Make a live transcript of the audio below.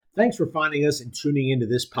Thanks for finding us and tuning into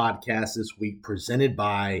this podcast this week, presented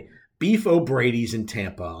by Beef O'Brady's in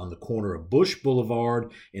Tampa on the corner of Bush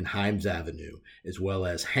Boulevard and Himes Avenue, as well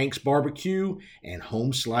as Hank's Barbecue and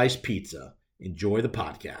Home Slice Pizza. Enjoy the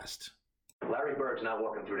podcast. Larry Bird's not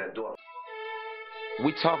walking through that door.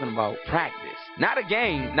 We talking about practice. Not a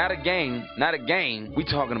game. We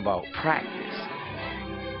talking about practice.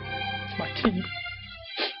 It's my team.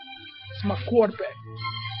 It's my quarterback.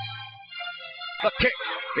 The kick.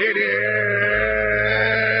 It is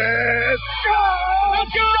God!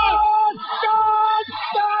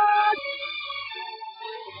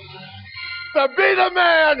 To be the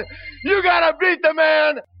man, you gotta beat the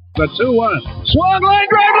man. The 2-1. Swung line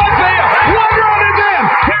drive left field. One run is in.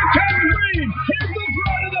 Here comes Green. Here's the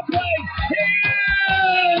front of the plate.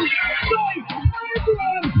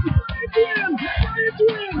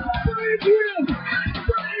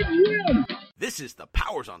 Braves win. This is the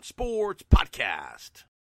Powers on Sports podcast.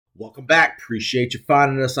 Welcome back. Appreciate you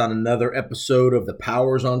finding us on another episode of the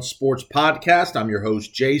Powers on Sports podcast. I'm your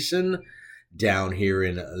host, Jason, down here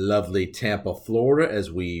in lovely Tampa, Florida,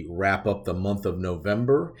 as we wrap up the month of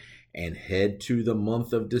November and head to the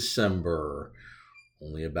month of December.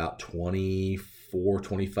 Only about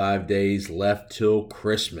 25 days left till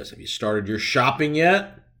Christmas. Have you started your shopping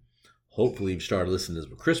yet? Hopefully you've started listening to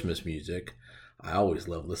some Christmas music. I always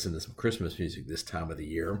love listening to some Christmas music this time of the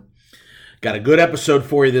year. Got a good episode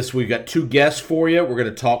for you this week. Got two guests for you. We're going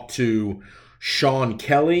to talk to Sean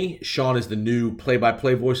Kelly. Sean is the new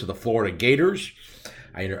play-by-play voice of the Florida Gators.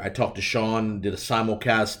 I talked to Sean, did a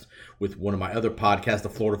simulcast with one of my other podcasts, the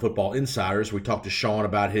Florida Football Insiders. We talked to Sean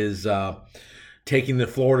about his taking the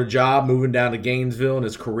Florida job, moving down to Gainesville and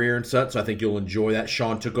his career and such. So I think you'll enjoy that.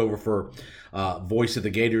 Sean took over for voice of the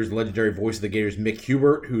Gators, legendary voice of the Gators, Mick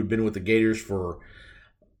Hubert, who had been with the Gators for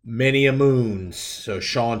many a moons. So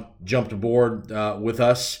Sean jumped aboard with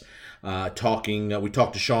us, talking. We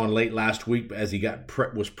talked to Sean late last week as he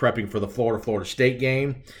was prepping for the Florida State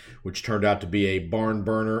game, which turned out to be a barn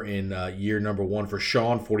burner in year number one for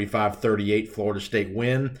Sean. 45-38 Florida State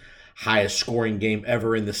win, highest scoring game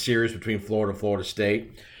ever in the series between Florida and Florida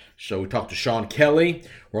State. So we talked to Sean Kelly.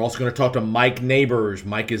 We're also going to talk to Mike Neighbors.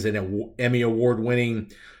 Mike is an Emmy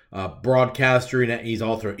Award-winning broadcaster. He's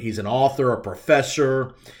an author, a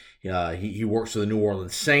professor. He works for the New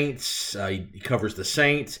Orleans Saints. He covers the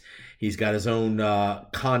Saints. He's got his own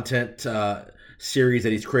content series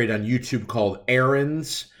that he's created on YouTube called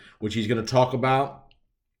Errands, which he's going to talk about.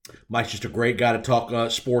 Mike's just a great guy to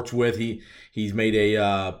talk sports with. He's made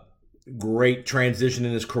a great transition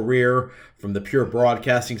in his career from the pure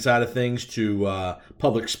broadcasting side of things to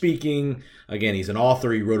public speaking. Again, he's an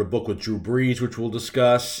author. He wrote a book with Drew Brees, which we'll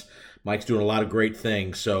discuss. Mike's doing a lot of great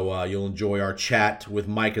things, so you'll enjoy our chat with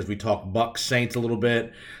Mike as we talk Bucks, Saints a little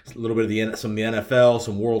bit of some of the NFL,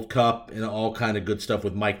 some World Cup, and all kind of good stuff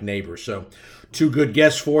with Mike Neighbors. So two good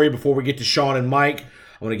guests for you. Before we get to Sean and Mike,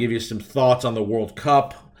 I'm going to give you some thoughts on the World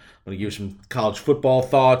Cup. I'm going to give you some college football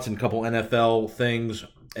thoughts and a couple NFL things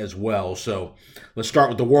as well. So let's start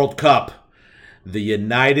with the World Cup. The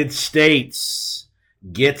United States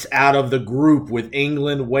gets out of the group with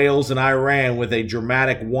England, Wales, and Iran with a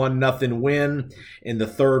dramatic 1-0 win in the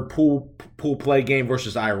third pool play game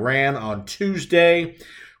versus Iran on Tuesday.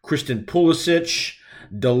 Christian Pulisic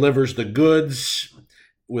delivers the goods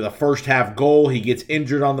with a first half goal. He gets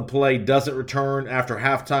injured on the play, doesn't return after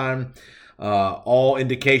halftime. All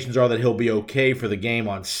indications are that he'll be okay for the game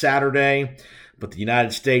on Saturday. But the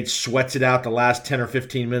United States sweats it out the last 10 or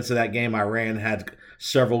 15 minutes of that game. Iran had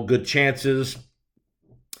several good chances,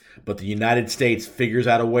 but the United States figures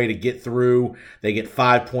out a way to get through. They get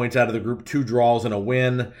 5 points out of the group, 2 draws and a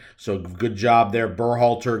win. So good job there,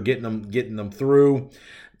 Berhalter, getting them through.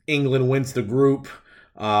 England wins the group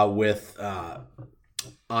with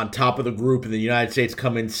on top of the group, and the United States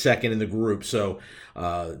come in second in the group. So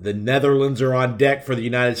the Netherlands are on deck for the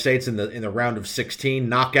United States in the round of 16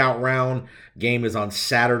 knockout round. Game is on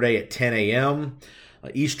Saturday at 10 a.m.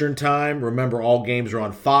 Eastern time. Remember, all games are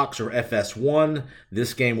on Fox or FS1.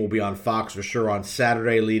 This game will be on Fox for sure on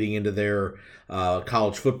Saturday, leading into their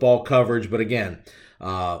college football coverage. But again,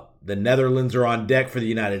 the Netherlands are on deck for the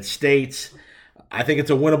United States. I think it's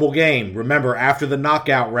a winnable game. Remember, after the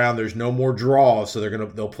knockout round, there's no more draws, so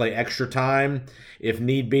they'll play extra time if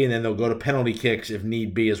need be, and then they'll go to penalty kicks if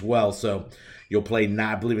need be as well. So you'll play,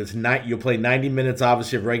 you'll play 90 minutes,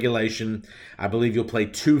 obviously, of regulation. I believe you'll play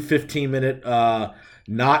 2 15-minute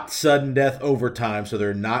not sudden death overtime, so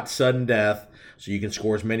they're not sudden death. So you can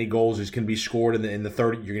score as many goals as can be scored in the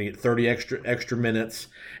 30. You're going to get 30 extra minutes,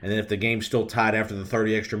 and then if the game's still tied after the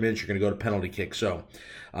 30 extra minutes, you're going to go to penalty kick. So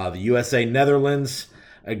the USA Netherlands,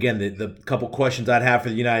 again, the couple questions I'd have for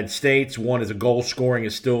the United States. One is a goal scoring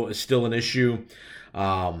is still an issue.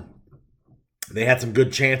 They had some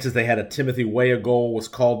good chances. They had a Timothy Weah goal was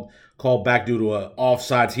called back due to a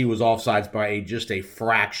offsides. He was offsides by just a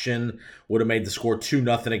fraction. Would have made the score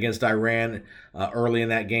 2-0 against Iran early in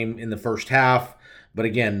that game in the first half. But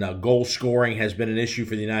again, goal scoring has been an issue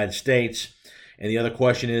for the United States. And the other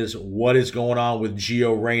question is, what is going on with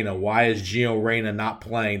Gio Reyna? Why is Gio Reyna not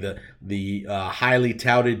playing? The highly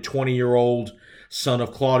touted 20-year-old son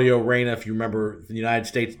of Claudio Reyna. If you remember the United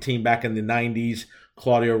States team back in the 90s,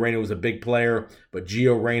 Claudio Reyna was a big player. But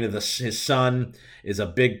Gio Reyna, his son, is a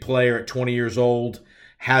big player at 20 years old.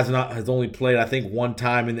 Has only played, I think, one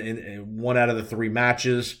time in one out of the 3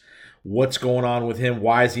 matches. What's going on with him?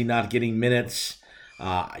 Why is he not getting minutes?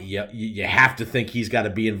 You have to think he's got to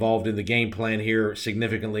be involved in the game plan here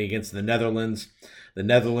significantly against the Netherlands. The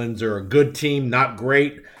Netherlands are a good team, not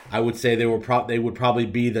great. I would say they would probably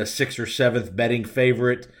be the 6th or 7th betting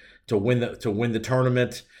favorite to win the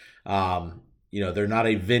tournament. They're not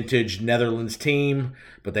a vintage Netherlands team,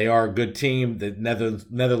 but they are a good team. The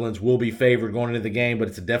Netherlands will be favored going into the game, but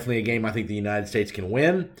it's definitely a game I think the United States can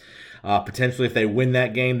win. Potentially, if they win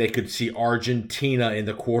that game, they could see Argentina in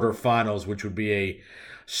the quarterfinals, which would be a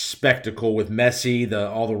spectacle with Messi.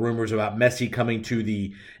 All the rumors about Messi coming to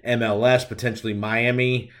the MLS, potentially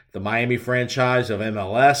Miami, the Miami franchise of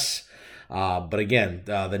MLS. But again,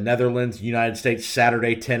 the Netherlands, United States,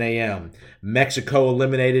 Saturday, 10 a.m. Mexico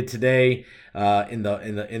eliminated today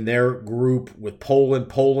in their group with Poland.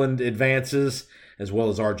 Poland advances as well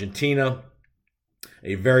as Argentina.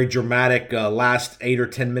 A very dramatic last 8 or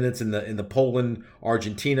 10 minutes in the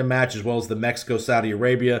Poland-Argentina match, as well as the Mexico-Saudi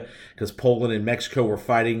Arabia, because Poland and Mexico were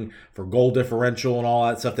fighting for goal differential and all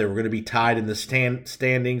that stuff. They were going to be tied in the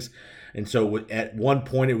standings, and so at one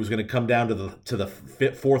point it was going to come down to the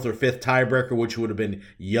 4th or 5th tiebreaker, which would have been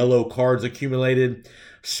yellow cards accumulated.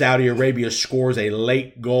 Saudi Arabia scores a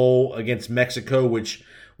late goal against Mexico, which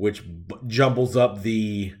jumbles up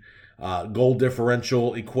the goal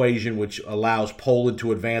differential equation, which allows Poland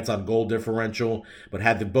to advance on goal differential. But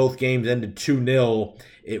had both games ended 2-0,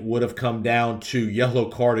 it would have come down to yellow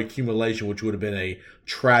card accumulation, which would have been a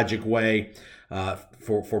tragic way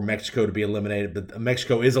for Mexico to be eliminated. But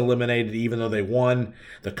Mexico is eliminated even though they won.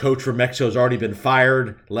 The coach for Mexico has already been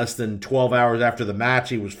fired. Less than 12 hours after the match,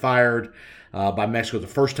 he was fired by Mexico. It's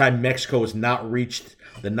the first time Mexico has not reached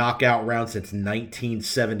the knockout round since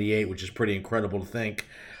 1978, which is pretty incredible to think.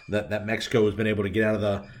 That Mexico has been able to get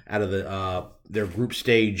out of their group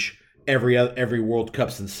stage every World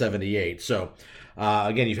Cup since '78. So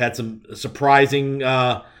again, you've had some surprising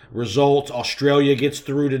results. Australia gets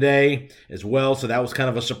through today as well, so that was kind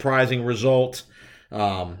of a surprising result.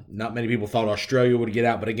 Not many people thought Australia would get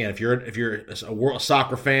out, but again, if you're a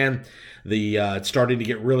soccer fan, it's starting to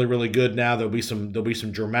get really, really good now. There'll be some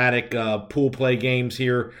dramatic pool play games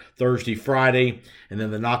here Thursday, Friday, and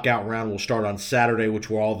then the knockout round will start on Saturday, which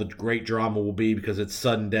where all the great drama will be because it's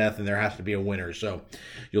sudden death and there has to be a winner. So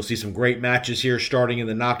you'll see some great matches here starting in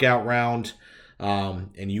the knockout round.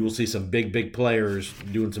 And you will see some big players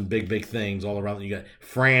doing some big things all around. You got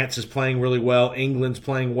France is playing really well. England's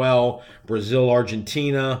playing well. Brazil,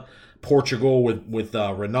 Argentina, Portugal with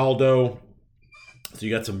Ronaldo. So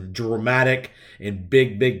you got some dramatic and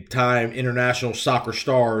big time international soccer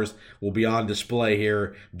stars will be on display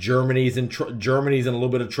here. Germany's in a little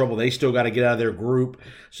bit of trouble. They still got to get out of their group,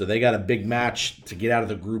 so they got a big match to get out of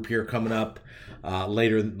the group here coming up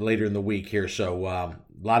later in the week here. So a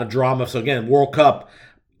lot of drama. So again, World Cup,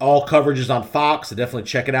 all coverage is on Fox, so definitely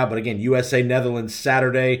check it out. But again, USA Netherlands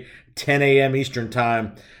Saturday, 10 a.m. Eastern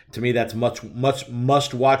time. To me, that's much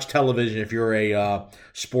must-watch television if you're a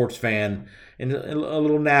sports fan, and a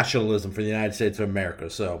little nationalism for the United States of America.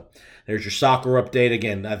 So there's your soccer update.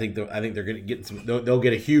 Again, I think they're going to get some. They'll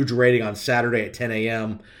get a huge rating on Saturday at 10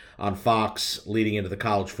 a.m. on Fox, leading into the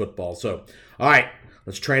college football. So, all right,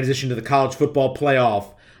 let's transition to the college football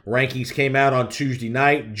playoff. Rankings came out on Tuesday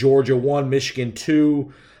night. Georgia 1, Michigan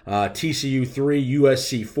 2, TCU 3,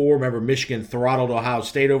 USC 4. Remember, Michigan throttled Ohio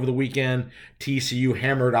State over the weekend. TCU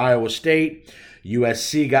hammered Iowa State.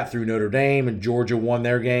 USC got through Notre Dame, and Georgia won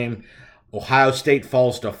their game. Ohio State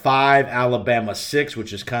falls to 5, Alabama 6,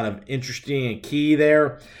 which is kind of interesting and key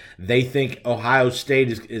there. They think Ohio State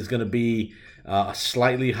is going to be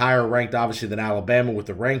slightly higher ranked, obviously, than Alabama with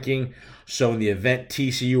the ranking. So in the event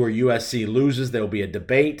TCU or USC loses, there will be a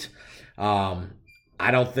debate. I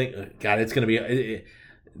don't think, God, it's going to be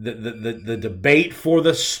the debate for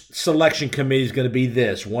the selection committee is going to be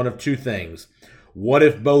this: one of two things. What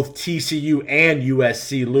if both TCU and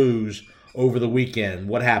USC lose over the weekend?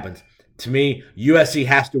 What happens? To me, USC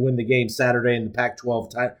has to win the game Saturday in the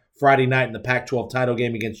Pac-12 Friday night in the Pac-12 title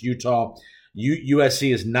game against Utah.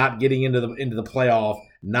 USC is not getting into the playoff,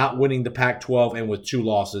 not winning the Pac-12, and with 2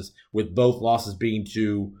 losses, with both losses being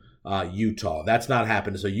to Utah. That's not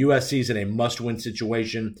happening. So USC is in a must-win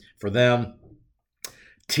situation for them.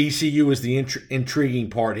 TCU is the intriguing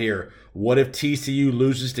part here. What if TCU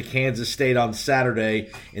loses to Kansas State on Saturday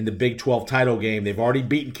in the Big 12 title game? They've already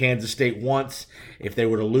beaten Kansas State once. If they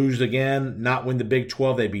were to lose again, not win the Big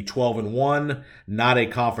 12, they'd be 12-1, not a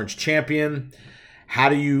conference champion. How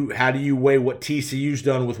do you weigh what TCU's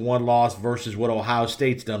done with 1 loss versus what Ohio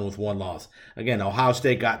State's done with 1 loss? Again, Ohio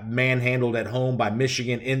State got manhandled at home by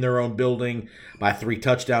Michigan in their own building by 3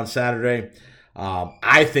 touchdowns Saturday.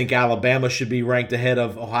 I think Alabama should be ranked ahead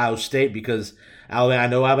of Ohio State because I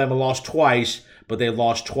know Alabama lost twice, but they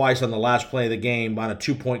lost twice on the last play of the game on a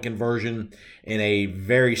 2-point conversion in a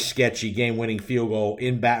very sketchy game-winning field goal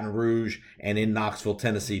in Baton Rouge and in Knoxville,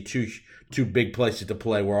 Tennessee. Two big places to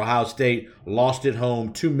play, where Ohio State lost at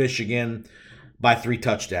home to Michigan by 3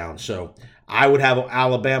 touchdowns. So I would have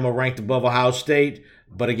Alabama ranked above Ohio State,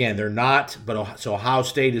 but again, they're not. So Ohio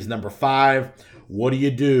State is number 5. What do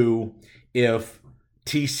you do if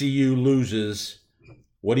TCU loses?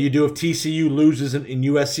 What do you do if TCU loses and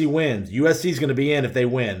USC wins? USC is going to be in if they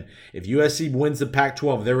win. If USC wins the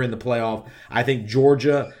Pac-12, they're in the playoff. I think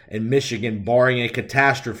Georgia and Michigan, barring a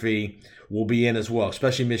catastrophe, will be in as well,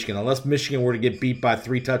 especially Michigan. Unless Michigan were to get beat by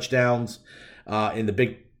 3 touchdowns in the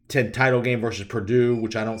Big Ten title game versus Purdue,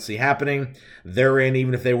 which I don't see happening, they're in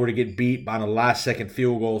even if they were to get beat by a last-second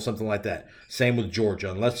field goal, something like that. Same with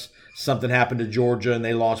Georgia. Unless something happened to Georgia and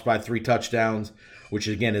they lost by 3 touchdowns, which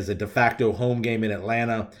again is a de facto home game in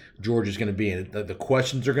Atlanta, Georgia's going to be in it. The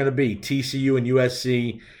questions are going to be TCU and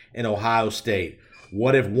USC and Ohio State.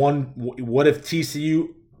 What if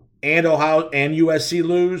TCU and Ohio and USC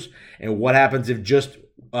lose, and what happens if just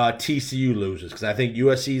TCU loses? Because I think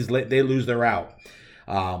they lose, they're out.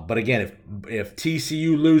 But again, if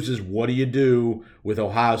TCU loses, what do you do with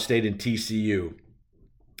Ohio State and TCU?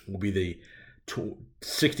 Will be the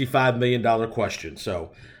 $65 million question.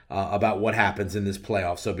 So about what happens in this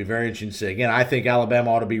playoff. So it'll be very interesting to see. Again, I think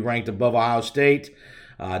Alabama ought to be ranked above Ohio State,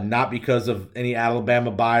 not because of any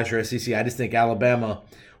Alabama bias or SEC. I just think Alabama,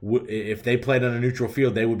 if they played on a neutral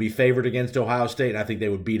field, they would be favored against Ohio State, and I think they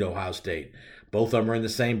would beat Ohio State. Both of them are in the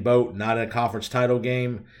same boat, not in a conference title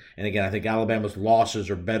game. And again, I think Alabama's losses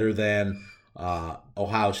are better than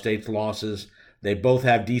Ohio State's losses. They both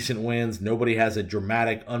have decent wins. Nobody has a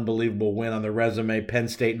dramatic, unbelievable win on their resume. Penn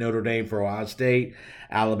State, Notre Dame for Ohio State.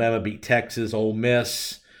 Alabama beat Texas, Ole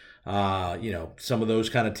Miss. Some of those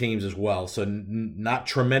kind of teams as well. So not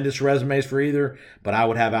tremendous resumes for either, but I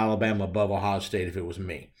would have Alabama above Ohio State if it was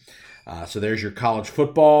me. So there's your college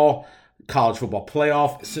football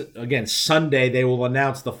playoff. Again, Sunday they will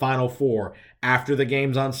announce the Final Four after the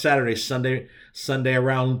games on Saturday. Sunday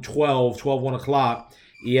around 1 o'clock.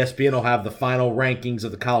 ESPN will have the final rankings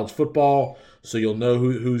of the college football, so you'll know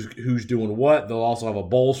who's doing what. They'll also have a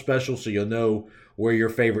bowl special, so you'll know where your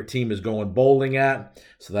favorite team is going bowling at.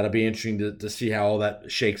 So that'll be interesting to see how all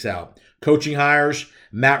that shakes out. Coaching hires: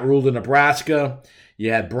 Matt Rule to Nebraska.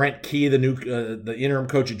 You had Brent Key, the interim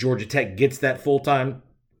coach at Georgia Tech, gets that full-time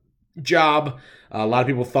job. A lot of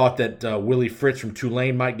people thought that Willie Fritz from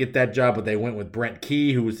Tulane might get that job, but they went with Brent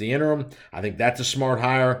Key, who was the interim. I think that's a smart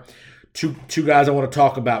hire. Two guys I want to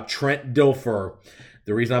talk about. Trent Dilfer.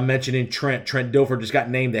 The reason I'm mentioning Trent Dilfer just got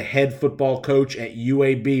named the head football coach at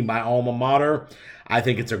UAB, my alma mater. I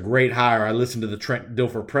think it's a great hire. I listened to the Trent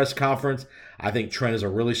Dilfer press conference. I think Trent is a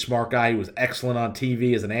really smart guy. He was excellent on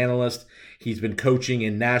TV as an analyst. He's been coaching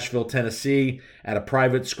in Nashville, Tennessee at a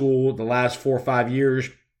private school the last 4 or 5 years.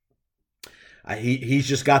 He's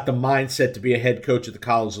just got the mindset to be a head coach at the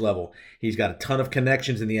college level. He's got a ton of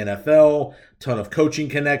connections in the NFL, ton of coaching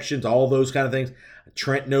connections, all those kind of things.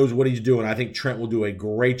 Trent knows what he's doing. I think Trent will do a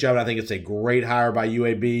great job. I think it's a great hire by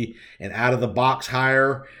UAB, an out-of-the-box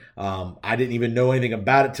hire. I didn't even know anything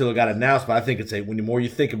about it till it got announced, but I think when the more you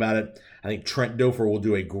think about it, I think Trent Dilfer will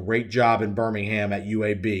do a great job in Birmingham at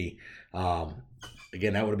UAB.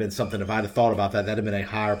 Again, that would have been something, if I'd have thought about that, that would have been a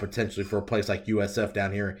hire potentially for a place like USF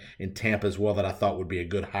down here in Tampa as well that I thought would be a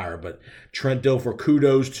good hire. But Trent Dilfer,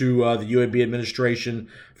 kudos to the UAB administration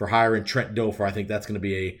for hiring Trent Dilfer. I think that's going to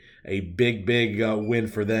be a big win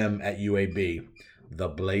for them at UAB, the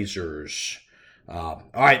Blazers. All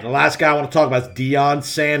right, the last guy I want to talk about is Deion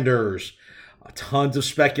Sanders. Tons of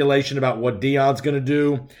speculation about what Deion's going to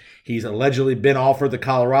do. He's allegedly been offered the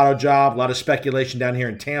Colorado job. A lot of speculation down here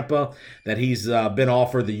in Tampa that he's been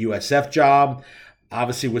offered the USF job.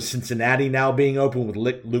 Obviously, with Cincinnati now being open, with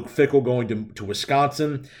Luke Fickell going to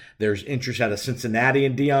Wisconsin, there's interest out of Cincinnati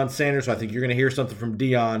and Deion Sanders. So I think you're going to hear something from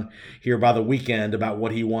Deion here by the weekend about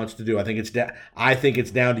what he wants to do. I think it's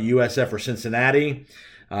down to USF or Cincinnati.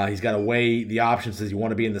 He's got to weigh the options. Does he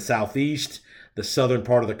want to be in the Southeast, the southern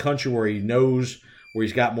part of the country where he knows where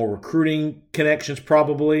he's got more recruiting connections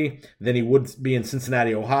probably than he would be in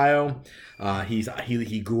Cincinnati, Ohio.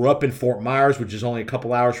 He grew up in Fort Myers, which is only a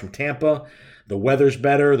couple hours from Tampa. The weather's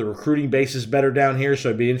better. The recruiting base is better down here,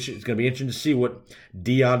 so it's going to be interesting to see what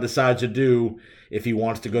Deion decides to do if he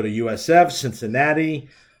wants to go to USF, Cincinnati,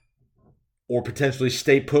 or potentially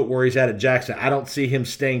stay put where he's at Jackson. I don't see him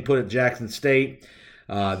staying put at Jackson State.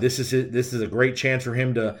 This is a great chance for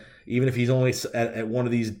him to, even if he's only at one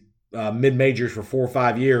of these mid-majors for 4 or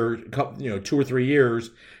 5 years, 2 or 3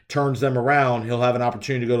 years, turns them around, he'll have an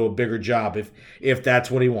opportunity to go to a bigger job if that's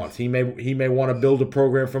what he wants. He may want to build a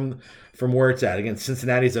program from where it's at. Again,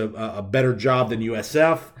 Cincinnati's a better job than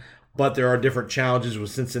USF, but there are different challenges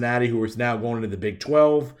with Cincinnati, who is now going into the Big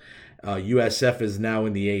 12. USF is now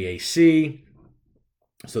in the AAC.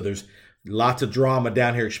 So there's lots of drama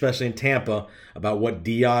down here, especially in Tampa, about what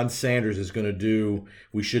Deion Sanders is going to do.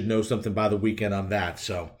 We should know something by the weekend on that.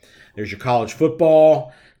 So there's your college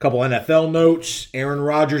football. A couple NFL notes. Aaron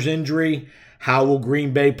Rodgers injury. How will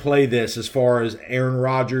Green Bay play this as far as Aaron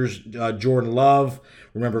Rodgers, Jordan Love?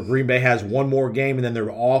 Remember, Green Bay has one more game, and then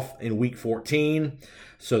they're off in Week 14.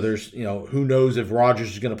 So there's, who knows if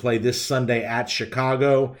Rodgers is going to play this Sunday at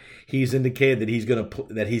Chicago. He's indicated that he's going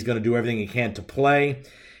to do everything he can to play.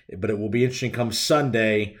 But it will be interesting come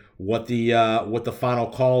Sunday what the final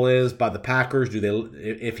call is by the Packers.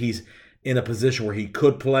 If he's in a position where he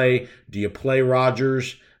could play, do you play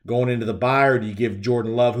Rodgers going into the bye, or do you give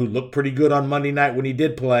Jordan Love, who looked pretty good on Monday night when he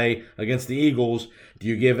did play against the Eagles, do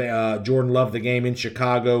you give Jordan Love the game in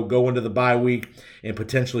Chicago, go into the bye week, and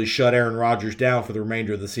potentially shut Aaron Rodgers down for the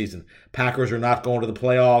remainder of the season? Packers are not going to the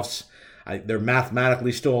playoffs. They're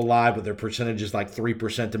mathematically still alive, but their percentage is like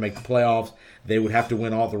 3% to make the playoffs. They would have to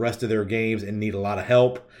win all the rest of their games and need a lot of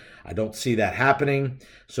help. I don't see that happening.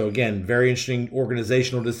 So again, very interesting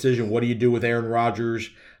organizational decision. What do you do with Aaron Rodgers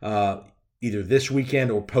either this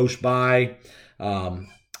weekend or post-bye?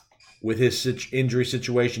 With his injury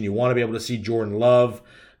situation, you want to be able to see Jordan Love,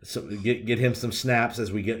 so get him some snaps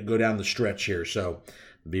as we go down the stretch here. So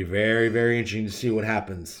it'll be very, very interesting to see what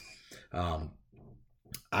happens.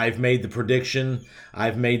 I've made the prediction.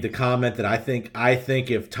 I've made the comment that I think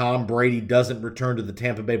if Tom Brady doesn't return to the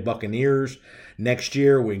Tampa Bay Buccaneers next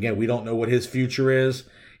year, we don't know what his future is.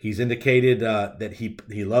 He's indicated that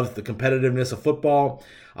he loves the competitiveness of football.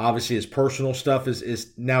 Obviously, his personal stuff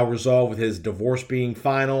is now resolved with his divorce being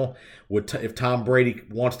final. If Tom Brady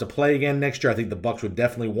wants to play again next year, I think the Bucs would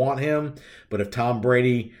definitely want him. But if Tom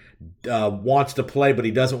Brady wants to play, but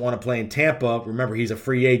he doesn't want to play in Tampa, remember he's a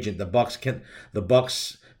free agent. The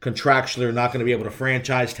Bucs contractually are not going to be able to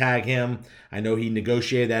franchise tag him. I know he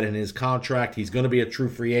negotiated that in his contract. He's going to be a true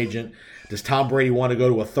free agent. Does Tom Brady want to go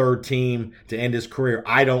to a third team to end his career?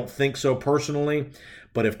 I don't think so personally.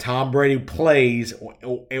 But if Tom Brady plays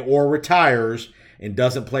or retires and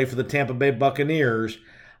doesn't play for the Tampa Bay Buccaneers,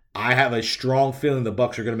 I have a strong feeling the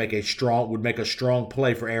Bucs are going to would make a strong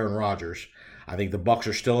play for Aaron Rodgers. I think the Bucs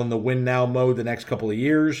are still in the win now mode the next couple of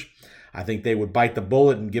years. I think they would bite the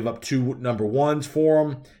bullet and give up 2 number ones for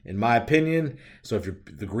him, in my opinion. So if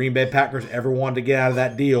the Green Bay Packers ever wanted to get out of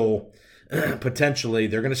that deal, potentially,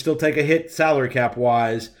 they're going to still take a hit salary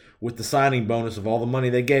cap-wise with the signing bonus of all the money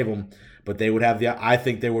they gave him. But they would I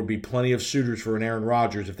think there would be plenty of suitors for an Aaron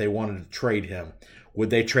Rodgers if they wanted to trade him.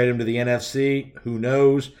 Would they trade him to the NFC? Who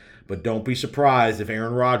knows? But don't be surprised if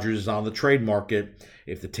Aaron Rodgers is on the trade market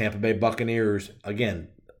if the Tampa Bay Buccaneers, again,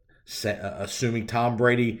 assuming Tom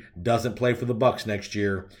Brady doesn't play for the Bucs next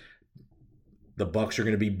year, the Bucs are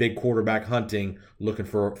going to be big quarterback hunting, looking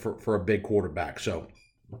for a big quarterback. So,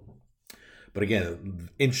 but again,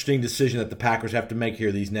 interesting decision that the Packers have to make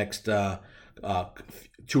here these next 2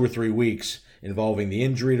 or 3 weeks, involving the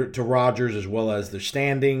injury to Rodgers as well as their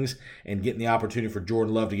standings and getting the opportunity for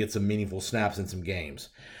Jordan Love to get some meaningful snaps in some games.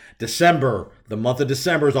 December, the month of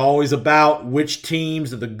December is always about which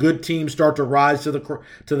teams, the good teams, start to rise to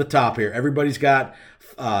the top here. Everybody's got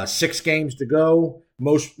 6 games to go.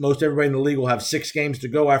 Most everybody in the league will have 6 games to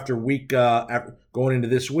go after going into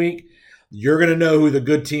this week. You're going to know who the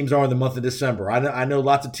good teams are in the month of December. I know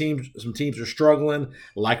lots of teams. Some teams are struggling,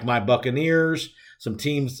 like my Buccaneers. Some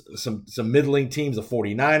teams, some middling teams, the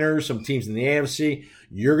 49ers, some teams in the AFC.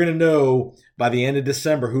 You're going to know by the end of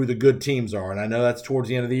December who the good teams are. And I know that's towards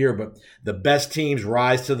the end of the year, but the best teams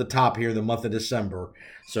rise to the top here in the month of December.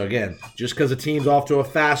 So again, just because a team's off to a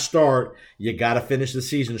fast start, you got to finish the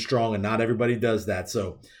season strong, and not everybody does that.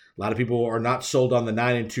 So a lot of people are not sold on the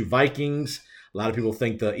 9-2 Vikings. A lot of people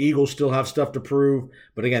think the Eagles still have stuff to prove.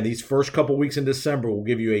 But again, these first couple weeks in December will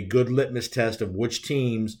give you a good litmus test of which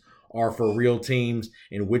teams are for real teams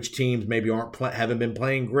and which teams maybe haven't been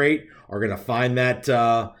playing great, are going to find that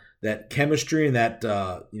that chemistry and that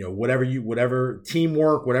whatever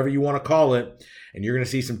teamwork, whatever you want to call it, and you're going to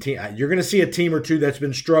see you're going to see a team or two that's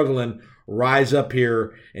been struggling rise up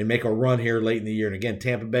here and make a run here late in the year. And again,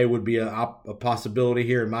 Tampa Bay would be a possibility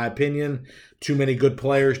here, in my opinion. Too many good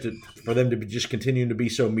players for them to be just continuing to be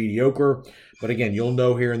so mediocre. But again, you'll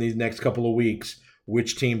know here in these next couple of weeks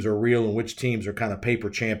which teams are real and which teams are kind of paper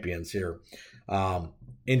champions here.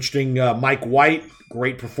 Interesting, Mike White,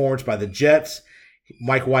 great performance by the Jets.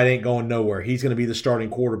 Mike White ain't going nowhere. He's going to be the starting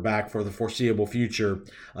quarterback for the foreseeable future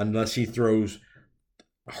unless he throws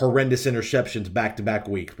horrendous interceptions back-to-back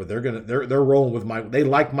weeks. But they're rolling with Mike. They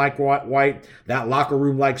like Mike White. That locker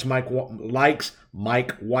room likes Mike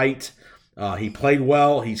White. He played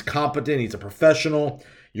well. He's competent. He's a professional.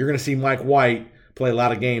 You're going to see Mike White play a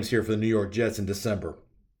lot of games here for the New York Jets in December.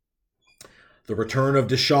 The return of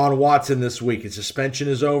Deshaun Watson this week. His suspension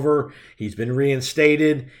is over. He's been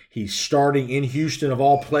reinstated. He's starting in Houston, of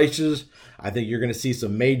all places. I think you're going to see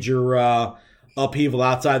some major upheaval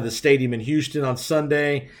outside the stadium in Houston on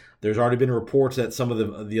Sunday. There's already been reports that some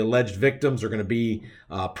of the alleged victims are going to be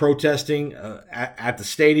protesting at the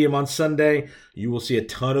stadium on Sunday. You will see a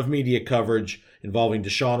ton of media coverage involving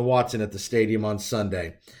Deshaun Watson at the stadium on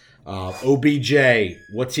Sunday. OBJ,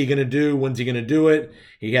 what's he going to do? When's he going to do it?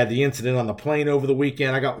 He had the incident on the plane over the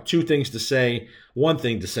weekend. I got two things to say. One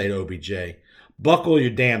thing to say to OBJ. Buckle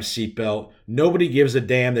your damn seatbelt. Nobody gives a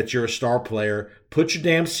damn that you're a star player. Put your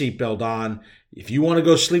damn seatbelt on. If you want to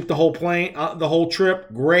go sleep the whole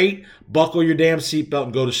trip, great. Buckle your damn seatbelt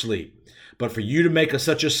and go to sleep. But for you to make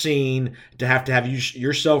such a scene, to have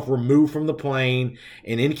yourself removed from the plane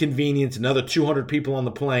and inconvenience another 200 people on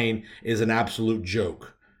the plane is an absolute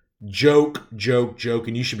joke. Joke,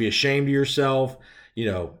 and you should be ashamed of yourself. You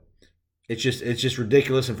know, it's just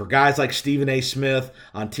ridiculous. And for guys like Stephen A. Smith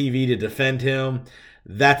on TV to defend him,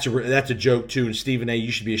 that's a joke too. And Stephen A.,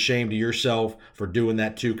 you should be ashamed of yourself for doing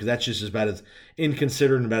that too, because that's just about as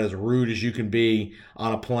inconsiderate and about as rude as you can be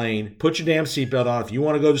on a plane. Put your damn seatbelt on. If you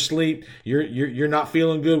want to go to sleep, you're not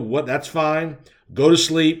feeling good. That's fine. Go to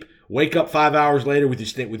sleep. Wake up 5 hours later with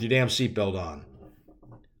your damn seatbelt on.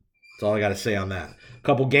 That's all I got to say on that. A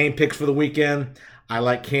couple game picks for the weekend. I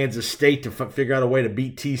like Kansas State to figure out a way to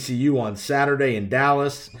beat TCU on Saturday in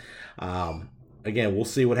Dallas. Again, we'll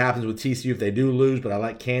see what happens with TCU if they do lose, but I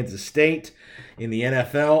like Kansas State. In the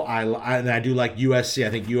NFL, I do like USC. I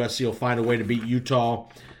think USC will find a way to beat Utah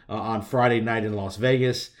on Friday night in Las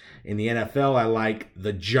Vegas. In the NFL, I like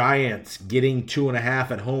the Giants getting 2.5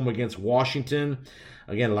 at home against Washington.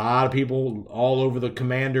 Again, a lot of people all over the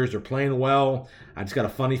Commanders are playing well. I just got a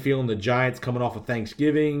funny feeling the Giants coming off of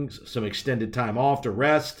Thanksgiving, some extended time off to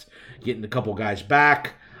rest, getting a couple guys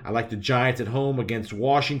back. I like the Giants at home against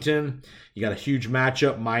Washington. You got a huge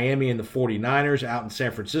matchup, Miami and the 49ers out in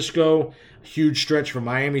San Francisco. Huge stretch for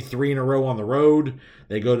Miami, 3 in a row on the road.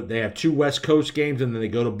 They have 2 West Coast games, and then they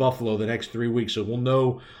go to Buffalo the next 3 weeks. So we'll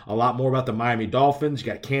know a lot more about the Miami Dolphins.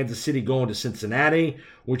 You got Kansas City going to Cincinnati,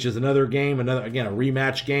 which is another game, a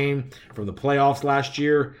rematch game from the playoffs last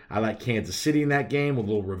year. I like Kansas City in that game with a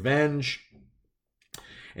little revenge.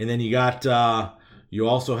 And then you got you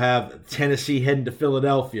also have Tennessee heading to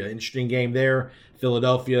Philadelphia. Interesting game there.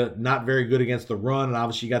 Philadelphia not very good against the run, and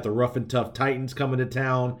obviously you got the rough and tough Titans coming to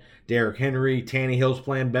town. Derrick Henry, Tannehill's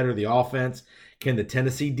playing better, the offense. Can the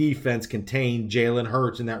Tennessee defense contain Jalen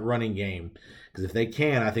Hurts in that running game? Because if they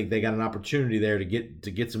can, I think they got an opportunity there to get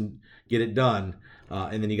it done.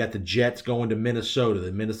 And then you got the Jets going to Minnesota.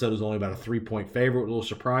 The Minnesota's only about a 3-point favorite, a little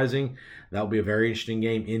surprising. That'll be a very interesting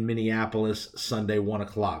game in Minneapolis Sunday, 1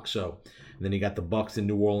 o'clock. So, and then you got the Bucs in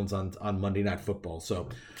New Orleans on Monday Night Football. So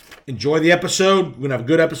enjoy the episode. We're going to have a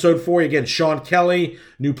good episode for you. Again, Sean Kelly,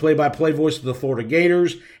 new play-by-play voice of the Florida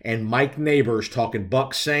Gators, and Mike Neighbors talking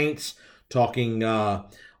Bucs Saints, talking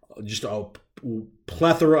just a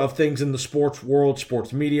plethora of things in the sports world,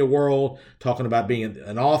 sports media world, talking about being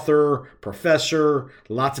an author, professor,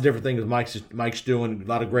 lots of different things Mike's doing, a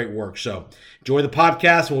lot of great work. So enjoy the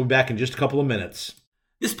podcast, and we'll be back in just a couple of minutes.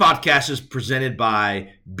 This podcast is presented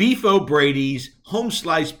by Beef O'Brady's, Home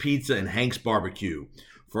Slice Pizza, and Hank's Barbecue.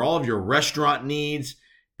 For all of your restaurant needs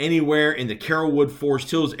anywhere in the Carrollwood,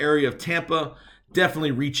 Forest Hills area of Tampa,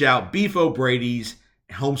 definitely reach out. Beef O'Brady's,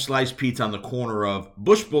 Home Slice Pizza on the corner of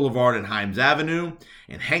Bush Boulevard and Himes Avenue,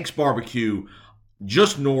 and Hank's Barbecue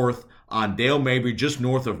just north on Dale Mabry, just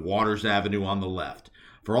north of Waters Avenue on the left.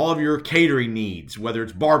 For all of your catering needs, whether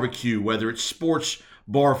it's barbecue, whether it's sports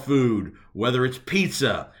bar food, whether it's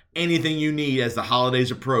pizza, anything you need as the holidays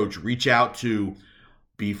approach, reach out to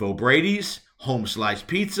Beef O'Brady's, Home Slice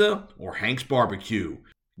Pizza, or Hank's Barbecue.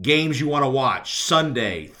 Games you want to watch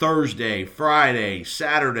Sunday, Thursday, Friday,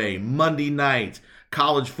 Saturday, Monday night,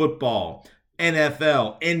 college football,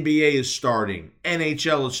 NFL, NBA is starting,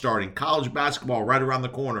 NHL is starting, college basketball right around the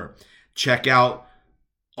corner. Check out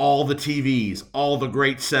all the TVs, all the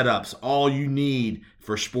great setups, all you need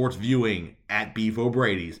for sports viewing at Beef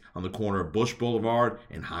O'Brady's on the corner of Bush Boulevard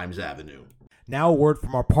and Himes Avenue. Now a word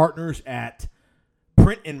from our partners at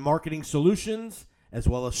Print and Marketing Solutions, as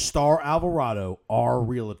well as Star Alvarado, our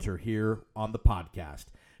realtor here on the podcast.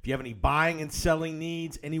 If you have any buying and selling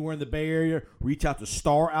needs anywhere in the Bay Area, reach out to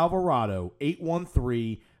Star Alvarado,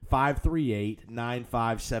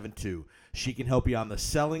 813-538-9572. She can help you on the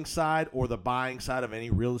selling side or the buying side of any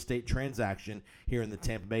real estate transaction here in the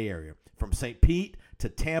Tampa Bay area. From St. Pete to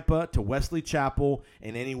Tampa to Wesley Chapel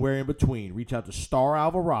and anywhere in between, reach out to Star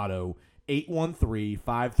Alvarado,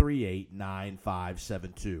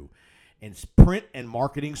 813-538-9572. And Print and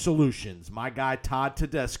Marketing Solutions, my guy Todd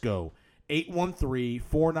Tedesco,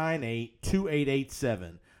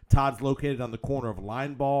 813-498-2887. Todd's located on the corner of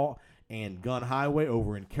Lineball and Gun Highway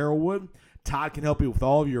over in Carrollwood. Todd can help you with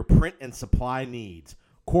all of your print and supply needs,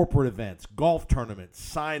 corporate events, golf tournaments,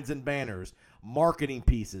 signs and banners, marketing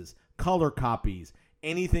pieces, color copies,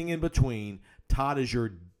 anything in between. Todd is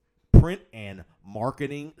your print and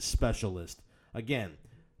marketing specialist. Again,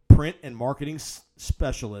 print and marketing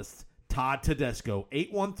specialist, Todd Tedesco,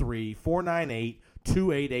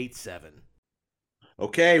 813-498-2887.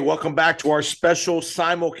 Okay, welcome back to our special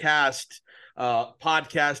simulcast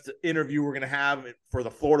podcast interview we're going to have for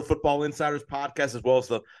the Florida Football Insiders podcast, as well as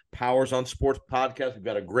the Powers on Sports podcast. We've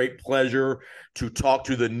got a great pleasure to talk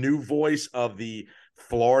to the new voice of the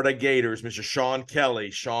Florida Gators, Mr. Sean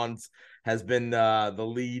Kelly. Sean's has been the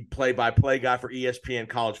lead play-by-play guy for ESPN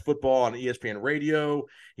College Football on ESPN Radio.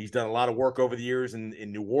 He's done a lot of work over the years in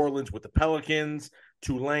New Orleans with the Pelicans,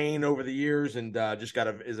 Tulane over the years, and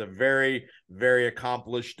is a very, very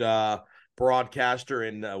accomplished broadcaster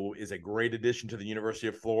and is a great addition to the University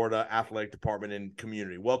of Florida athletic department and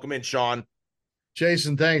community. Welcome in, Sean.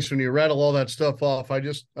 Jason, thanks. When you rattle all that stuff off, I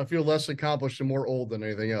feel less accomplished and more old than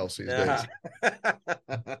anything else these days.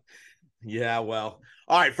 Yeah, well.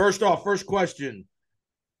 All right, first question.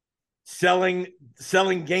 Selling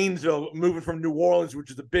Gainesville, moving from New Orleans,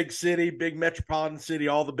 which is a big city, big metropolitan city,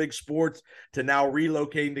 all the big sports, to now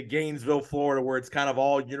relocating to Gainesville, Florida, where it's kind of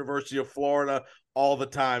all University of Florida all the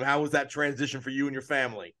time. How was that transition for you and your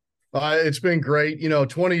family? It's been great.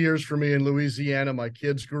 20 years for me in Louisiana. My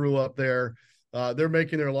kids grew up there. They're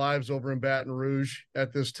making their lives over in Baton Rouge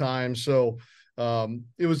at this time. So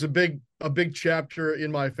it was a big chapter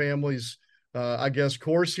in my family's,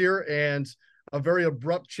 course here, and a very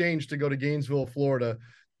abrupt change to go to Gainesville, Florida.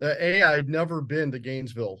 I'd never been to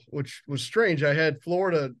Gainesville, which was strange. I had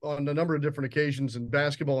Florida on a number of different occasions in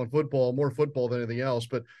basketball and football, more football than anything else.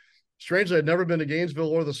 But strangely, I'd never been to Gainesville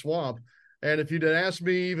or the Swamp. And if you'd asked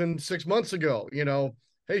me even 6 months ago,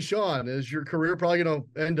 hey, Sean, is your career probably going to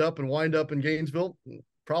end up and wind up in Gainesville?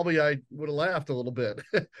 Probably I would have laughed a little bit.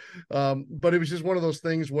 But it was just one of those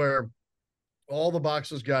things where all the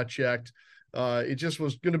boxes got checked. It just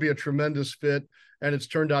was going to be a tremendous fit, and it's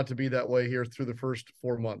turned out to be that way here through the first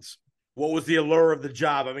 4 months. What was the allure of the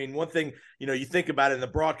job? I mean, one thing, you think about it in the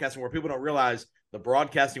broadcasting where people don't realize the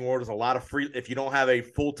broadcasting world is a lot of free. If you don't have a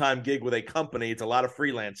full-time gig with a company, it's a lot of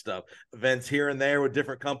freelance stuff, events here and there with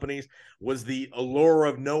different companies. Was the allure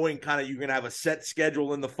of knowing kind of you're going to have a set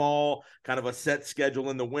schedule in the fall, kind of a set schedule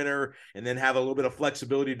in the winter, and then have a little bit of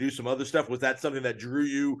flexibility to do some other stuff? Was that something that drew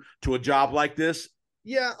you to a job like this?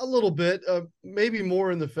 Yeah, a little bit, maybe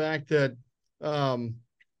more in the fact that I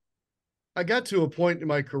got to a point in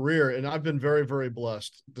my career, and I've been very, very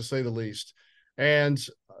blessed, to say the least. And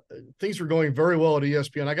things were going very well at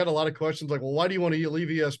ESPN. I got a lot of questions like, well, why do you want to leave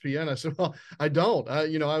ESPN? I said, well, I don't. I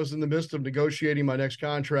was in the midst of negotiating my next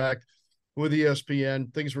contract with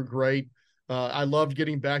ESPN. Things were great. I loved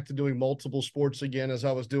getting back to doing multiple sports again, as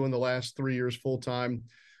I was doing the last 3 years full-time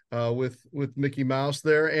with Mickey Mouse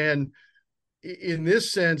there. And in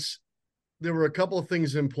this sense, there were a couple of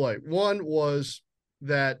things in play. One was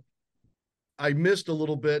that I missed a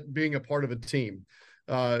little bit being a part of a team.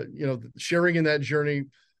 Sharing in that journey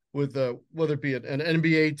with whether it be an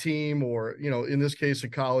NBA team or, in this case, a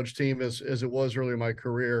college team as it was early in my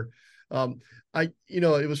career.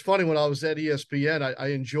 It was funny when I was at ESPN, I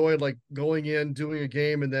enjoyed like going in, doing a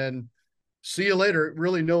game, and then see you later,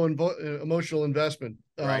 really no emotional investment.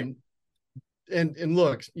 Right. And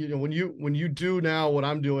look, when you do now what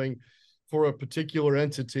I'm doing for a particular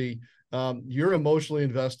entity, you're emotionally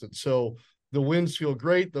invested. So the wins feel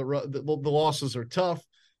great. The losses are tough,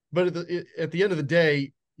 but at the end of the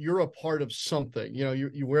day, you're a part of something.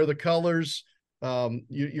 You wear the colors.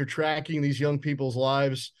 You're tracking these young people's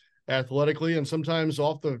lives athletically, and sometimes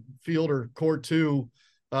off the field or court too.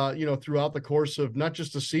 Throughout the course of not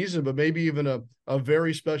just a season, but maybe even a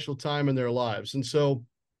very special time in their lives. And so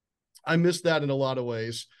I missed that in a lot of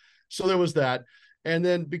ways. So there was that. And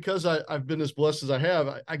then because I've been as blessed as I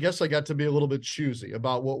have, I guess I got to be a little bit choosy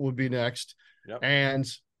about what would be next. Yep. And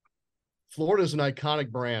Florida is an iconic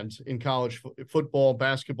brand in college football,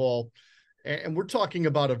 basketball. And we're talking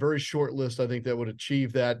about a very short list, I think, that would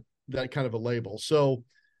achieve that kind of a label. So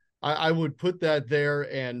I would put that there.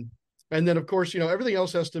 And then, of course, everything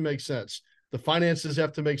else has to make sense. The finances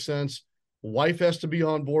have to make sense. Wife has to be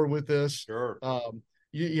on board with this. Sure.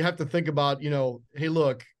 You have to think about, hey,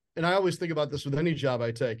 look, and I always think about this with any job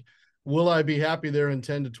I take. Will I be happy there in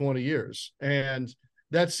 10 to 20 years? And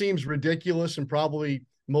that seems ridiculous. And probably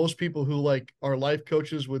most people who are life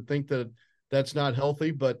coaches would think that that's not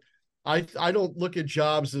healthy. But I don't look at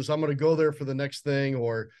jobs as I'm going to go there for the next thing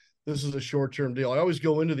or this is a short-term deal. I always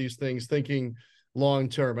go into these things thinking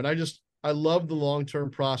long-term. And I love the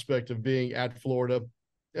long-term prospect of being at Florida.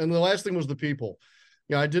 And the last thing was the people.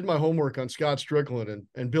 I did my homework on Scott Strickland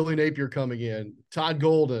and Billy Napier coming in, Todd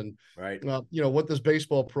Golden, right. What this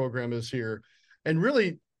baseball program is here. And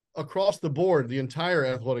really across the board, the entire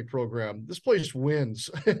athletic program, this place wins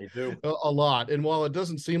They do. a lot. And while it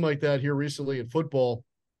doesn't seem like that here recently in football,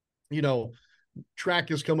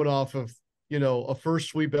 track is coming off of, a first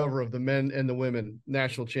sweep ever of the men and the women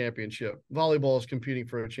national championship. Volleyball is competing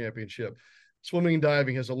for a championship. Swimming and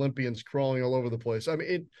diving has Olympians crawling all over the place. I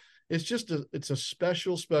mean, it's a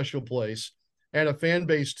special, special place and a fan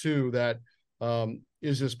base too that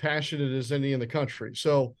is as passionate as any in the country.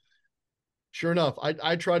 So sure enough,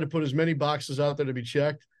 I tried to put as many boxes out there to be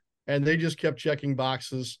checked, and they just kept checking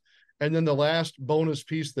boxes. And then the last bonus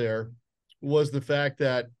piece there was the fact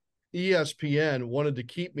that ESPN wanted to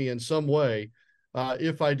keep me in some way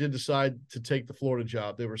if I did decide to take the Florida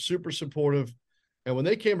job. They were super supportive. And when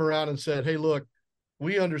they came around and said, hey, look,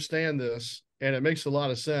 we understand this, and it makes a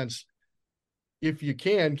lot of sense. If you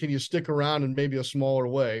can you stick around in maybe a smaller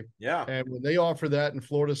way? Yeah. And when they offered that and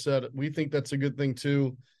Florida said, we think that's a good thing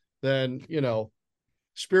too, then,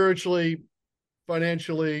 spiritually,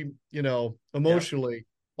 financially, emotionally,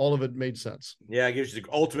 all of it made sense. Yeah, it gives you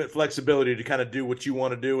the ultimate flexibility to kind of do what you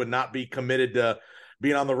want to do and not be committed to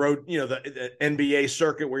being on the road, the NBA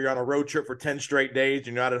circuit where you're on a road trip for 10 straight days and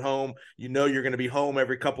you're not at home. You're going to be home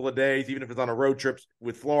every couple of days, even if it's on a road trip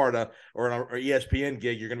with Florida or an ESPN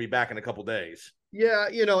gig, you're going to be back in a couple of days. Yeah,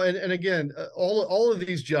 and again, all of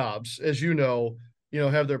these jobs, as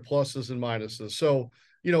have their pluses and minuses. So,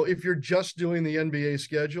 if you're just doing the NBA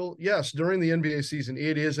schedule, yes, during the NBA season,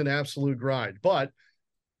 it is an absolute grind. But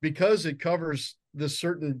because it covers this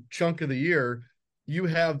certain chunk of the year, you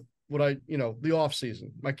have the off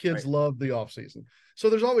season. My kids love the off season. So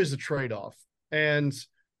there's always a trade-off. And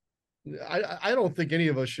I don't think any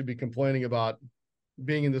of us should be complaining about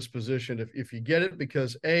being in this position if you get it,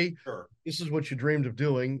 because Sure. This is what you dreamed of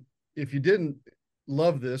doing. If you didn't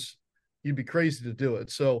love this, you'd be crazy to do it.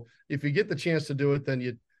 So if you get the chance to do it, then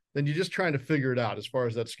you're just trying to figure it out as far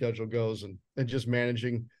as that schedule goes and just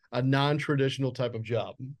managing a non-traditional type of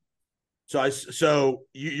job. So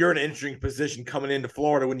you're in an interesting position coming into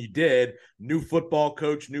Florida when you did. New football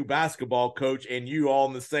coach, new basketball coach, and you all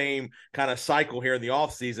in the same kind of cycle here in the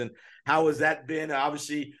offseason. How has that been?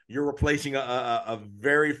 Obviously, you're replacing a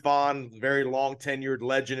very fond, very long tenured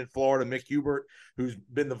legend in Florida, Mick Hubert, who's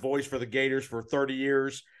been the voice for the Gators for 30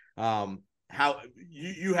 years. How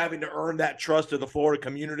you having to earn that trust of the Florida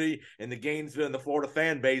community and the Gainesville and the Florida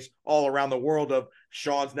fan base all around the world of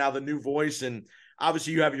Sean's now the new voice, and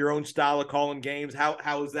obviously you have your own style of calling games. How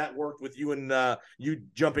has that worked with you and you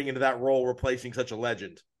jumping into that role, replacing such a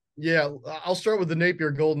legend? Yeah, I'll start with the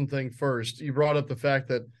Napier Golden thing first. You brought up the fact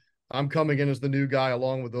that I'm coming in as the new guy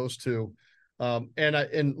along with those two.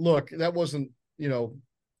 And look, that wasn't,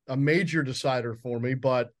 a major decider for me,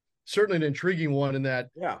 but certainly an intriguing one in that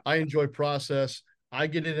I enjoy process. I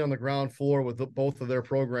get in on the ground floor with both of their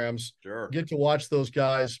programs. Sure. Get to watch those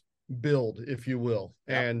guys build, if you will.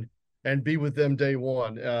 Yeah. And and be with them day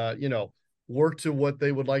one. Work to what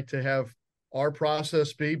they would like to have our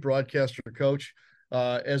process be, broadcaster coach,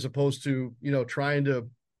 as opposed to, trying to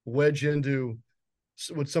wedge into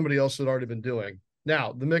what somebody else had already been doing.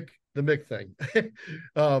 Now, the Mick thing.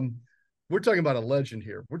 We're talking about a legend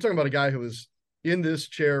here. We're talking about a guy who was in this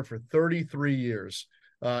chair for 33 years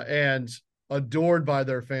and adored by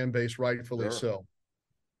their fan base, rightfully so.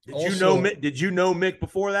 Did you know Mick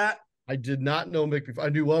before that? I did not know Mick before. I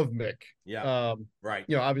knew of Mick. Yeah. Right.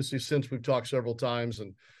 Obviously since we've talked several times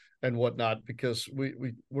and whatnot, because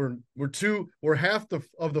we're half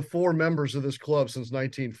of the four members of this club since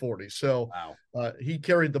 1940. So wow. He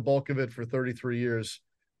carried the bulk of it for 33 years.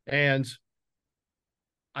 And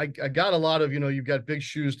I got a lot of, you've got big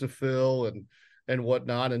shoes to fill and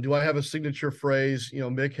whatnot. And do I have a signature phrase?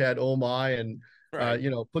 Mick had, "Oh my," and, right.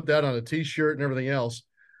 Put that on a t-shirt and everything else.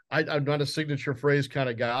 I'm not a signature phrase kind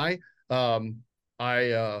of guy. As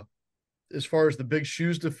far as the big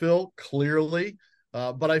shoes to fill, clearly,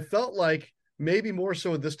 but I felt like maybe more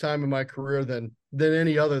so at this time in my career than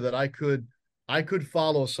any other, that I could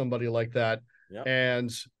follow somebody like that. Yep.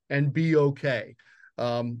 and be okay.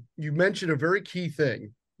 You mentioned a very key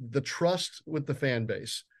thing, the trust with the fan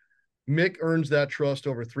base. Mick earns that trust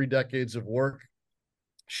over 3 decades of work,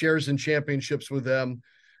 shares in championships with them,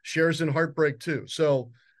 shares in heartbreak too.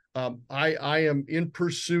 So I am in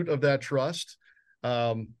pursuit of that trust.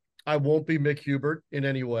 I won't be Mick Hubert in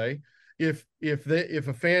any way. If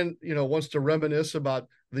a fan, wants to reminisce about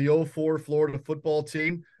the 2004 Florida football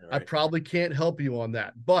team, right, I probably can't help you on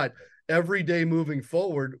that. But every day moving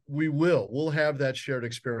forward, we'll have that shared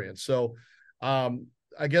experience. So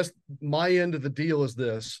I guess my end of the deal is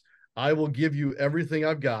this: I will give you everything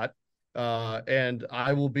I've got, and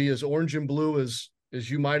I will be as orange and blue as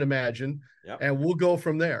you might imagine. Yep. And we'll go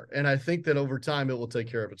from there. And I think that over time it will take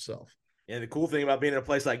care of itself. And the cool thing about being in a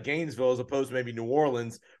place like Gainesville, as opposed to maybe New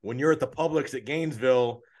Orleans, when you're at the Publix at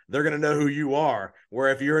Gainesville, they're going to know who you are.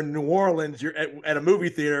 Where if you're in New Orleans, you're at a movie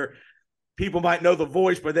theater, people might know the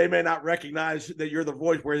voice, but they may not recognize that you're the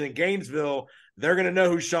voice. Whereas in Gainesville, they're going to know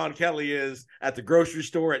who Sean Kelly is at the grocery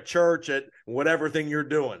store, at church, at whatever thing you're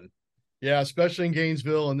doing. Yeah, especially in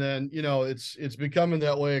Gainesville. And then, it's becoming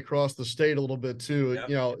that way across the state a little bit too.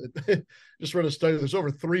 Yep. Just read a study. There's over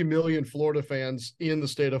 3 million Florida fans in the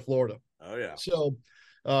state of Florida. Oh yeah. So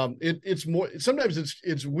it's more, sometimes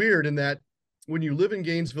it's weird in that when you live in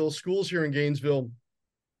Gainesville, schools here in Gainesville,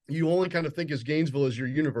 you only kind of think as Gainesville as your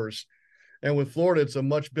universe. And with Florida, it's a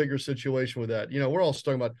much bigger situation with that. We're also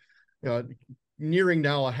talking about, nearing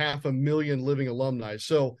now 500,000 living alumni.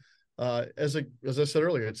 So as I said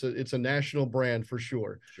earlier, it's a national brand for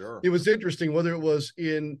sure. Sure. It was interesting whether it was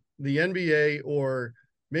in the NBA or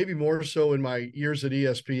maybe more so in my years at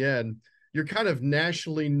ESPN, you're kind of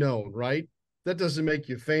nationally known, right? That doesn't make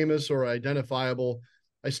you famous or identifiable.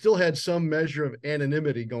 I still had some measure of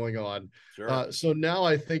anonymity going on. Sure. So now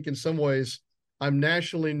I think in some ways I'm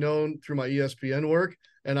nationally known through my ESPN work,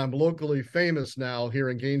 and I'm locally famous now here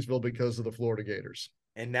in Gainesville because of the Florida Gators.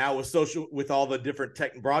 And now with all the different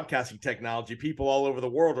broadcasting technology, people all over the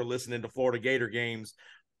world are listening to Florida Gator games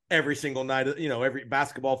every single night. Every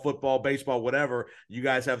basketball, football, baseball, whatever. You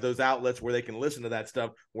guys have those outlets where they can listen to that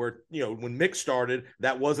stuff. Where when Mick started,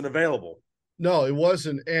 that wasn't available. No, it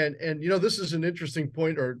wasn't. And this is an interesting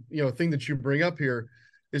point or thing that you bring up here,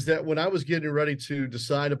 is that when I was getting ready to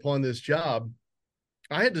decide upon this job,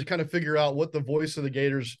 I had to kind of figure out what the voice of the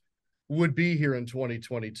Gators would be here in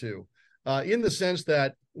 2022. In the sense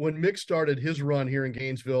that when Mick started his run here in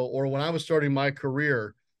Gainesville, or when I was starting my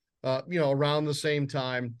career, around the same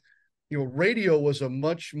time, radio was a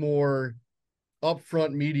much more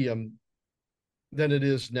upfront medium than it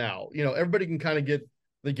is now. Everybody can kind of get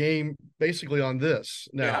the game basically on this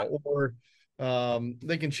now, yeah, or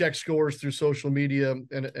they can check scores through social media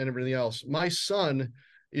and everything else. My son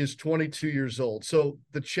is 22 years old. So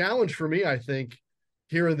the challenge for me, I think,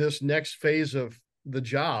 here in this next phase of the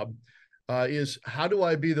job is how do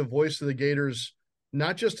I be the voice of the Gators,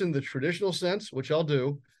 not just in the traditional sense, which I'll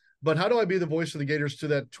do, but how do I be the voice of the Gators to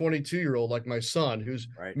that 22-year-old like my son, who's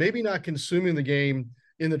right, maybe not consuming the game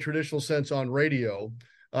in the traditional sense on radio.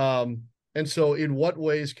 And so in what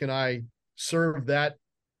ways can I serve that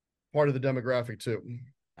part of the demographic too?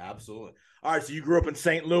 Absolutely. All right. So you grew up in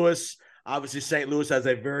St. Louis. Obviously, St. Louis has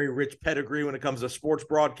a very rich pedigree when it comes to sports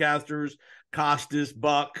broadcasters. Costas,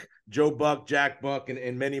 Buck, Joe Buck, Jack Buck,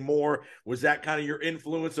 and many more. Was that kind of your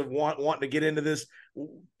influence of wanting to get into this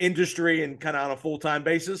industry and kind of on a full-time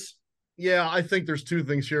basis? Yeah, I think there's two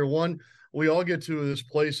things here. One, we all get to this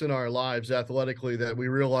place in our lives athletically that we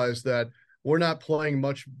realize that we're not playing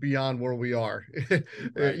much beyond where we are.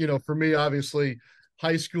 Right. For me, obviously,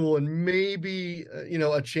 high school and maybe,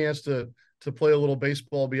 a chance to play a little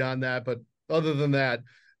baseball beyond that. But other than that,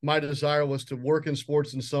 my desire was to work in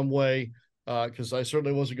sports in some way, because I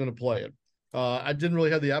certainly wasn't going to play it. I didn't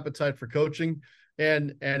really have the appetite for coaching,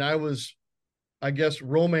 and I was, I guess,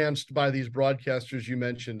 romanced by these broadcasters you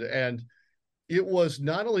mentioned. And it was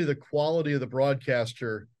not only the quality of the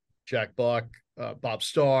broadcaster, Jack Buck, Bob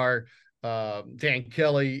Starr, Dan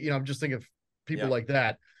Kelly, I'm just thinking of people like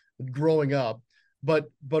that growing up,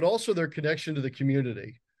 but also their connection to the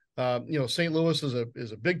community. St. Louis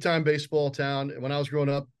is a big time baseball town. When I was growing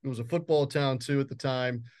up, it was a football town too at the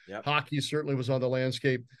time. Yep. Hockey certainly was on the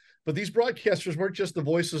landscape, but these broadcasters weren't just the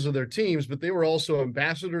voices of their teams, but they were also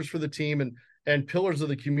ambassadors for the team and pillars of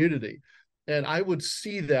the community. And I would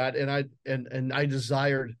see that, and I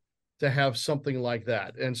desired to have something like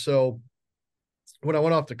that. And so when I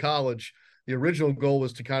went off to college, the original goal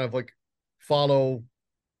was to kind of like follow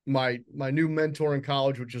my new mentor in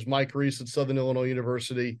college, which is Mike Reese at Southern Illinois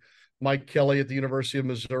University, Mike Kelly at the University of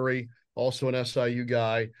Missouri, also an SIU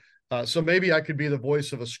guy. So maybe I could be the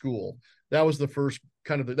voice of a school. That was the first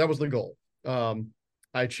that was the goal.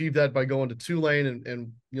 I achieved that by going to Tulane,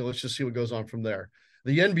 and let's just see what goes on from there.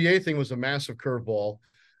 The NBA thing was a massive curveball.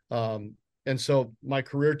 And so my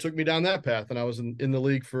career took me down that path, and I was in the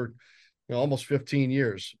league for almost 15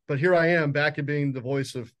 years. But here I am back at being the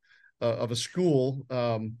voice of a school.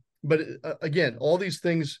 But again, all these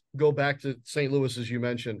things go back to St. Louis, as you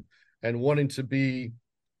mentioned, and wanting to be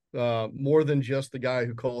more than just the guy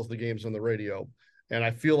who calls the games on the radio. And I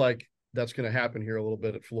feel like that's going to happen here a little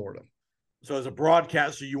bit at Florida. So as a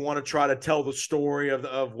broadcaster, you want to try to tell the story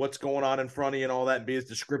of what's going on in front of you and all that, and be as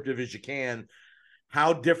descriptive as you can.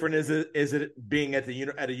 How different is it being at a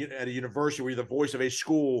university where you're the voice of a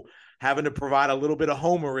school, having to provide a little bit of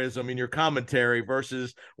homerism in your commentary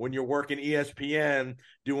versus when you're working ESPN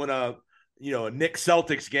doing a Knicks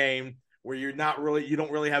Celtics game where you don't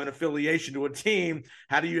really have an affiliation to a team?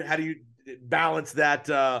 How do you balance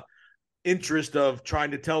that interest of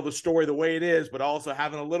trying to tell the story the way it is, but also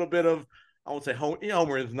having a little bit of, I won't say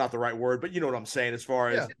homer is not the right word, but you know what I'm saying, as far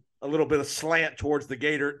as a little bit of slant towards the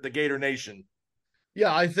Gator Nation.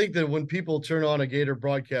 Yeah, I think that when people turn on a Gator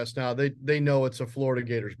broadcast now, they know it's a Florida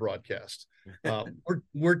Gators broadcast.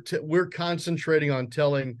 We're concentrating on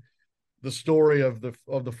telling the story of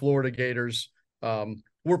the Florida Gators.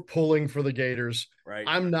 We're pulling for the Gators. Right.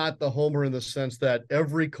 I'm not the homer in the sense that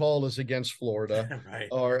every call is against Florida, right.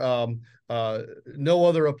 Or no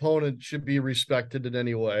other opponent should be respected in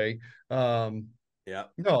any way. No,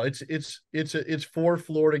 it's for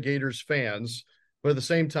Florida Gators fans, but at the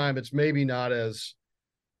same time, it's maybe not as.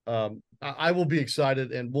 I will be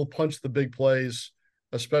excited, and we'll punch the big plays,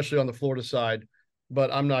 especially on the Florida side.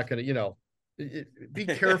 But I'm not going to, be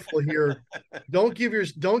careful here. Don't give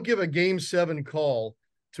a Game 7 call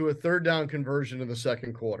to a third down conversion in the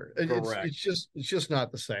second quarter. It's just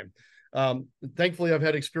not the same. Thankfully, I've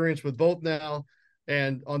had experience with both now,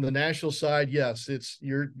 and on the national side, yes, it's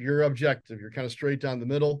you're objective. You're kind of straight down the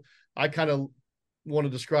middle. I kind of want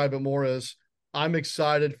to describe it more as I'm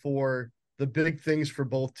excited for the big things for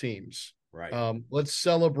both teams. Right. Let's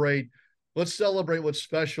celebrate what's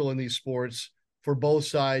special in these sports for both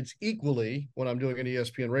sides equally when I'm doing an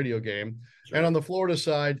ESPN radio game. Sure. And on the Florida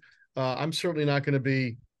side, I'm certainly not going to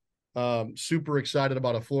be super excited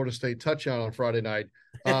about a Florida State touchdown on Friday night,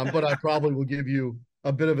 but I probably will give you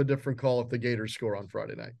a bit of a different call if the Gators score on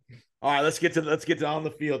Friday night. All right, let's get to on the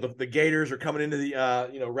field. The Gators are coming into the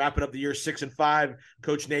wrapping up the year 6-5.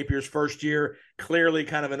 Coach Napier's first year, clearly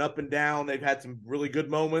kind of an up and down. They've had some really good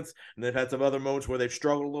moments, and they've had some other moments where they've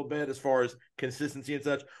struggled a little bit as far as consistency and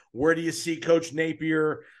such. Where do you see Coach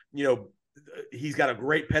Napier? He's got a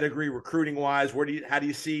great pedigree recruiting wise. How do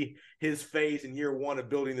you see his phase in year one of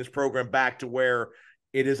building this program back to where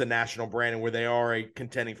it is a national brand and where they are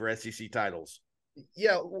contending for SEC titles?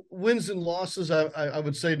 Yeah, wins and losses, I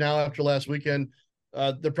would say now after last weekend,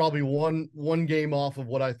 they're probably one game off of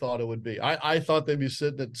what I thought it would be. I thought they'd be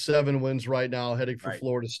sitting at 7 wins right now, heading for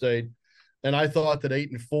Florida State, and I thought that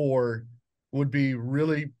 8-4 would be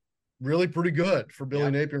really, really pretty good for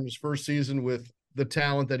Billy Napier in his first season with the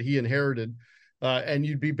talent that he inherited, and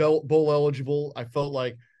you'd be bowl eligible. I felt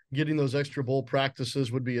like getting those extra bowl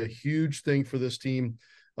practices would be a huge thing for this team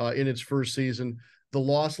in its first season. The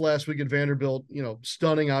loss last week at Vanderbilt,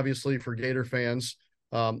 stunning, obviously, for Gator fans,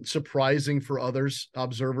 surprising for others,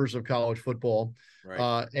 observers of college football.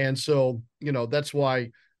 Right. And so, that's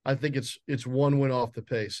why I think it's one win off the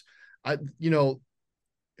pace.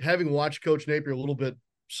 Having watched Coach Napier a little bit,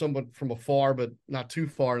 somewhat from afar, but not too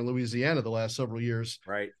far in Louisiana the last several years.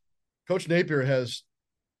 Right. Coach Napier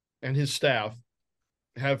and his staff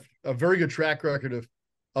have a very good track record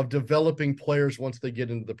of developing players once they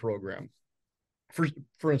get into the program.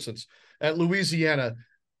 For instance, at Louisiana,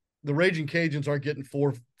 the Raging Cajuns aren't getting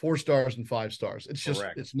four stars and 5 stars. It's just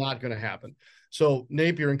It's not going to happen. So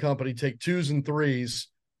Napier and company take 2s and 3s,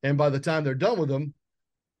 and by the time they're done with them,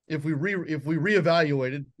 if we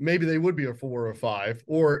reevaluated, maybe they would be a 4 or a 5,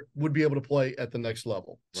 or would be able to play at the next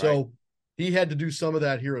level. Right. So he had to do some of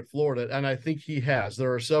that here at Florida, and I think he has.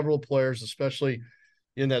 There are several players, especially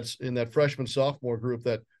in that freshman sophomore group,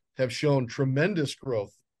 that have shown tremendous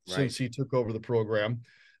growth since he took over the program.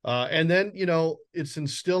 And then, it's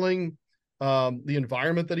instilling the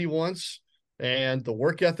environment that he wants and the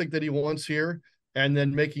work ethic that he wants here, and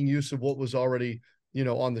then making use of what was already,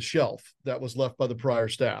 on the shelf that was left by the prior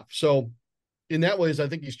staff. So in that ways, I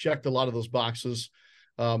think he's checked a lot of those boxes.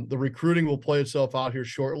 The recruiting will play itself out here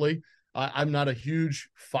shortly. I'm not a huge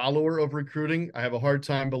follower of recruiting. I have a hard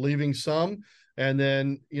time believing some. And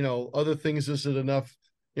then, other things, is it enough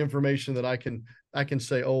information that I can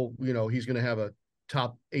say, oh, he's going to have a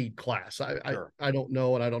top 8 class. I don't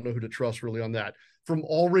know, and I don't know who to trust really on that. From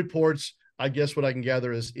all reports, I guess what I can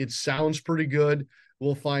gather is it sounds pretty good.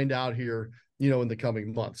 We'll find out here, in the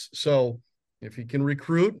coming months. So if he can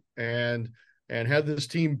recruit and have this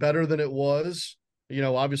team better than it was,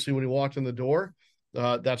 obviously when he walked in the door,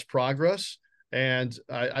 that's progress. And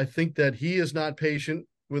I think that he is not patient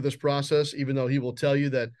with this process, even though he will tell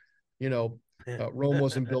you that, Rome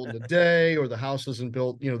wasn't built in a day, or the house isn't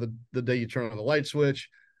built, the day you turn on the light switch,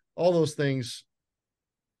 all those things.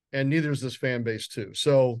 And neither is this fan base too.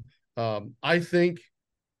 So I think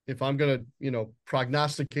if I'm going to,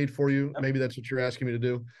 prognosticate for you, maybe that's what you're asking me to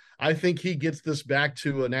do. I think he gets this back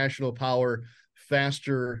to a national power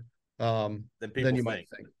faster than you might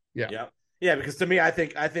think. Yeah. Because to me, I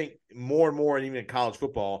think more and more, and even in college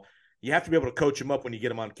football, you have to be able to coach them up when you get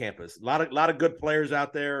them on campus. A lot of good players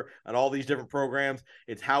out there at all these different programs.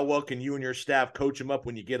 It's how well can you and your staff coach them up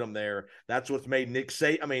when you get them there. That's what's made Nick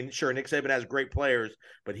Saban. I mean, sure, Nick Saban has great players,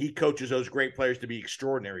 but he coaches those great players to be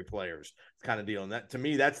extraordinary players, kind of deal. And that, to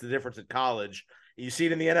me, that's the difference in college. You see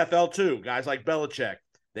it in the NFL too. Guys like Belichick,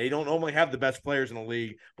 they don't normally have the best players in the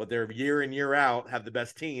league, but they're year in, year out have the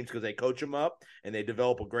best teams because they coach them up and they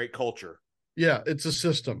develop a great culture. Yeah, it's a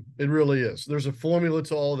system. It really is. There's a formula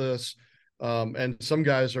to all this, and some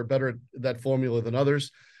guys are better at that formula than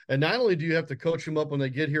others. And not only do you have to coach them up when they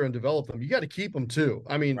get here and develop them, you got to keep them too.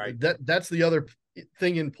 I mean, that's the other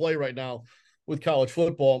thing in play right now with college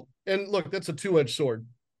football. And look, that's a two-edged sword.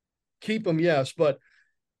 Keep them, yes, but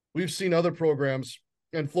we've seen other programs,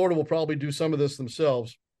 and Florida will probably do some of this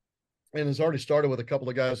themselves, and has already started with a couple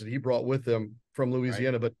of guys that he brought with him from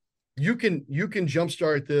Louisiana. But you can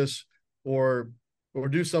jumpstart this or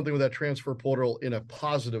do something with that transfer portal in a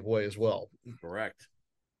positive way as well. Correct.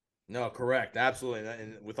 No, correct. Absolutely.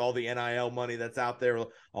 And with all the NIL money that's out there,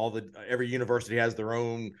 every university has their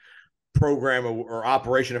own program or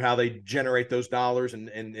operation of how they generate those dollars.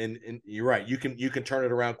 And you're right. You can turn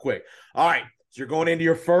it around quick. All right. So you're going into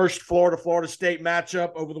your first Florida State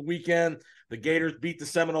matchup over the weekend. The Gators beat the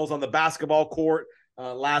Seminoles on the basketball court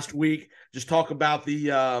last week. Just talk about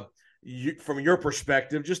from your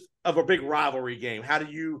perspective, just of a big rivalry game. How do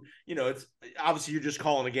you it's obviously you're just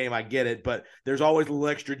calling a game. I get it, but there's always a little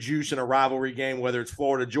extra juice in a rivalry game, whether it's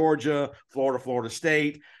Florida, Georgia, Florida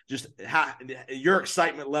State. Just how your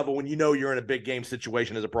excitement level when you're in a big game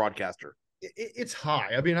situation as a broadcaster. It's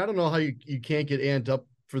high. I mean, I don't know how you can't get amped up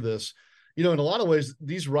for this. In a lot of ways,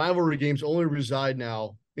 these rivalry games only reside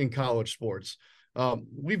now in college sports.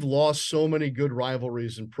 We've lost so many good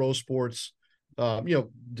rivalries in pro sports.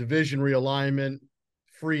 Division realignment,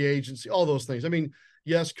 free agency, all those things. I mean,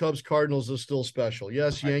 yes, Cubs, Cardinals is still special.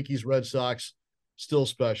 Yes, Yankees, Red Sox, still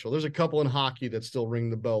special. There's a couple in hockey that still ring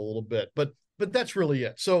the bell a little bit, but that's really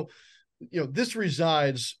it. So, this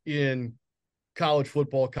resides in college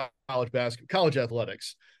football, college basketball, college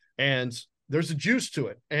athletics, and there's a juice to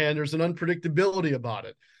it, and there's an unpredictability about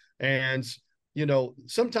it. And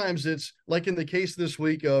sometimes it's like in the case this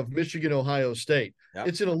week of Michigan, Ohio State. Yep.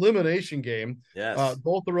 It's an elimination game. Yes.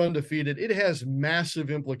 Both are undefeated. It has massive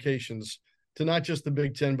implications to not just the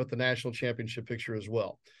Big Ten, but the national championship picture as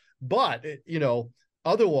well. But,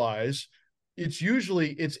 otherwise,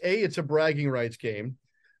 it's a bragging rights game.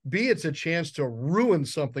 B, it's a chance to ruin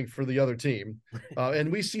something for the other team. And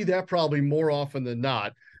we see that probably more often than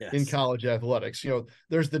not in college athletics.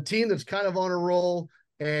 There's the team that's kind of on a roll,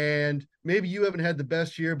 and maybe you haven't had the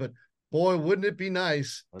best year, but boy, wouldn't it be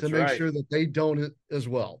nice to make sure that they don't as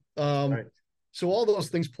well. So all those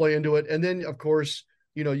things play into it. And then, of course,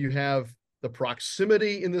 you have the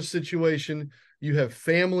proximity in this situation. You have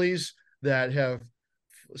families that have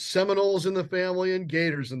Seminoles in the family and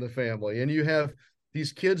Gators in the family, and you have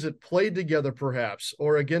these kids that played together perhaps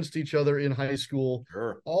or against each other in high school.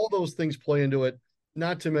 Sure. All those things play into it,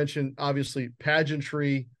 not to mention obviously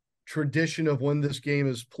pageantry, tradition of when this game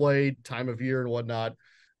is played, time of year and whatnot.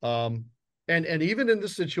 And even in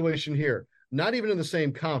this situation here, not even in the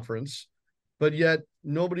same conference, but yet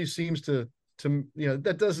nobody seems to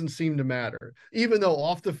that doesn't seem to matter. Even though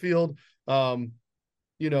off the field,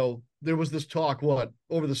 there was this talk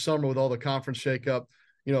over the summer with all the conference shakeup.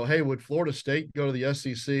 Hey, would Florida State go to the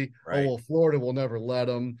SEC? Right. Oh, well, Florida will never let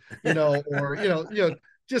them. Or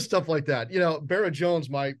just stuff like that. Barrett Jones,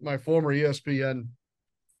 my former ESPN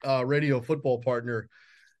radio football partner,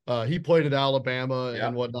 he played at Alabama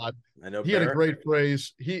and whatnot. I know he had a great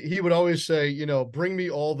phrase. He would always say, bring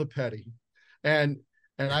me all the petty, and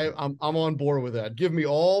I'm on board with that. Give me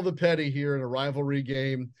all the petty here in a rivalry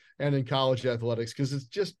game and in college athletics, because it's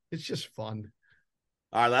just fun.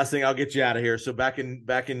 All right, last thing, I'll get you out of here. So back in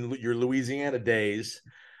your Louisiana days,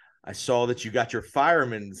 I saw that you got your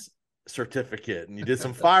fireman's certificate, and you did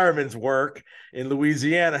some fireman's work in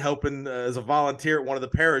Louisiana, helping as a volunteer at one of the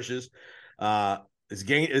parishes. Is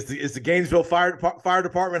the Gainesville Fire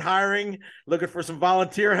Department hiring, looking for some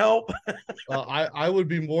volunteer help? I would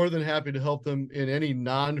be more than happy to help them in any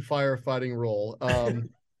non-firefighting role.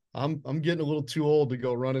 I'm getting a little too old to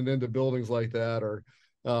go running into buildings like that, or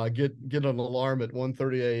get an alarm at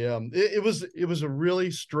 1:30 a.m. It was a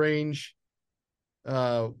really strange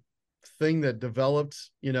thing that developed.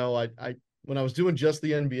 I when I was doing just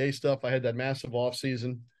the NBA stuff, I had that massive off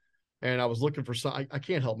season, and I was looking for some. I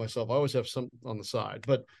can't help myself. I always have some on the side,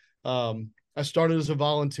 but I started as a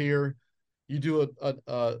volunteer. You do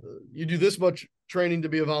you do this much training to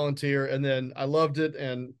be a volunteer, and then I loved it,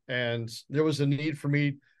 and there was a need for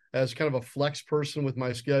me as kind of a flex person with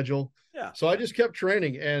my schedule. Yeah. So I just kept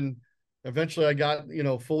training, and eventually I got,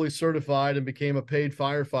 fully certified and became a paid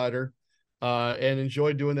firefighter, and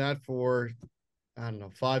enjoyed doing that for,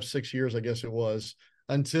 5-6 years, I guess it was,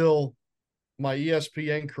 until my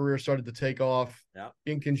ESPN career started to take off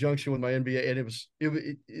in conjunction with my NBA. And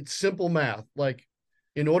it's simple math. Like,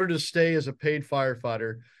 in order to stay as a paid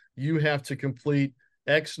firefighter, you have to complete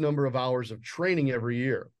X number of hours of training every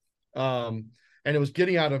year. And it was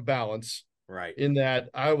getting out of balance, right? In that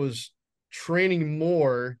I was training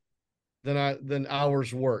more than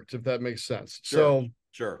hours worked, if that makes sense. Sure.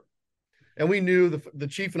 And we knew the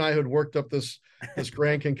chief and I had worked up this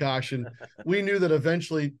grand concoction. We knew that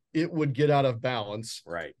eventually it would get out of balance,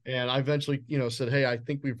 right? And I eventually, said, "Hey, I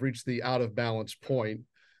think we've reached the out of balance point,"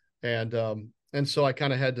 and so I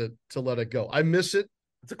kind of had to let it go. I miss it.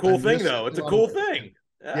 It's a cool thing, though. It's a cool thing.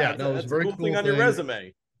 Yeah, no, it was a very cool thing on your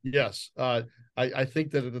resume. Yes. I think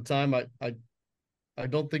that at the time I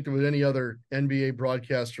don't think there was any other NBA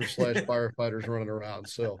broadcaster / firefighters running around.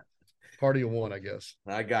 So party of one, I guess.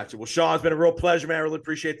 I got you. Well, Sean, it's been a real pleasure, man. I really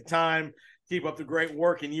appreciate the time. Keep up the great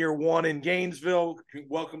work in year one in Gainesville.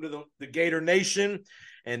 Welcome to the Gator Nation,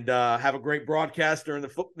 and have a great broadcast during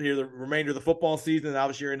the remainder of the football season. And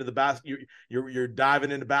obviously, you're into you're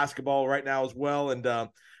diving into basketball right now as well, and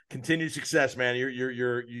continued success, man.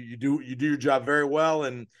 You do your job very well,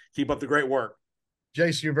 and keep up the great work.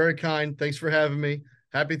 Jason, you're very kind. Thanks for having me.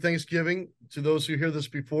 Happy Thanksgiving to those who hear this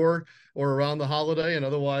before or around the holiday, and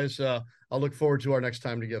otherwise, I'll look forward to our next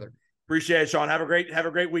time together. Appreciate it, Sean. Have a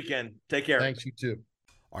great weekend. Take care. Thanks, you too.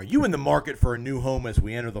 Are you in the market for a new home as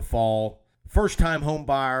we enter the fall? First-time home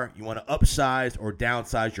buyer, you want to upsize or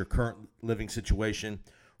downsize your current living situation?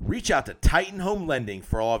 Reach out to Titan Home Lending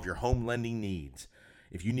for all of your home lending needs.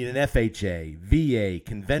 If you need an FHA, VA,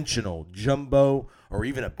 conventional, jumbo, or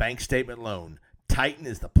even a bank statement loan, Titan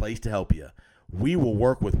is the place to help you. We will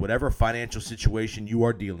work with whatever financial situation you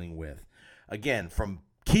are dealing with. Again, from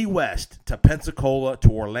Key West to Pensacola to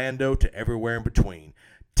Orlando to everywhere in between,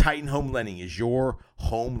 Titan Home Lending is your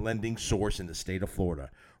home lending source in the state of Florida.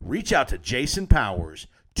 Reach out to Jason Powers,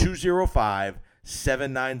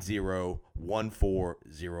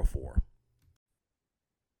 205-790-1404.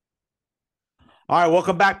 All right,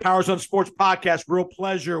 welcome back, Powers on Sports Podcast. Real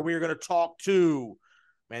pleasure. We are going to talk to,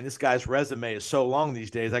 man, this guy's resume is so long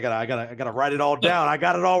these days. I gotta write it all down. I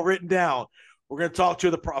got it all written down. We're going to talk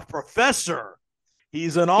to the professor.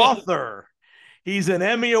 He's an author. He's an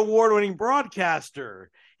Emmy award-winning broadcaster.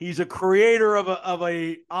 He's a creator of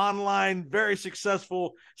a online, very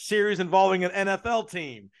successful series involving an NFL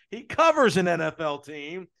team. He covers an NFL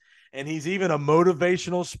team, and he's even a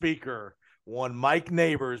motivational speaker. One Mike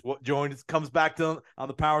Neighbors comes back on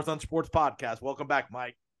the Powers on Sports Podcast. Welcome back,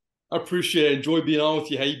 Mike. I appreciate it. Enjoy being on with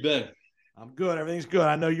you. How you been? I'm good. Everything's good.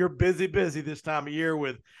 I know you're busy this time of year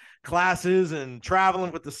with classes and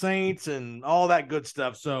traveling with the Saints and all that good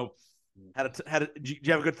stuff. So, did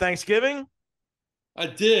you have a good Thanksgiving? I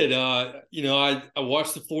did. I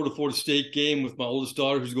watched the Florida State game with my oldest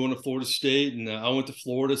daughter, who's going to Florida State, and I went to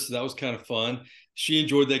Florida, so that was kind of fun. She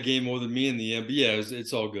enjoyed that game more than me in the end, but yeah,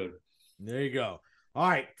 it's all good. There you go. All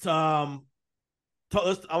right.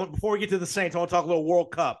 Before we get to the Saints, I want to talk a little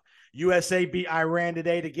World Cup. USA beat Iran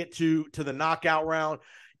today to get to the knockout round.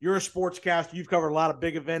 You're a sportscaster. You've covered a lot of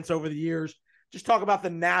big events over the years. Just talk about the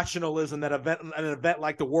nationalism an event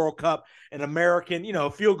like the World Cup, an American,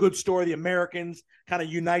 feel-good story. The Americans kind of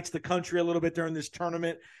unites the country a little bit during this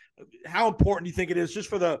tournament. How important do you think it is just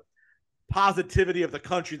for the positivity of the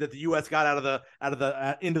country that the U.S. got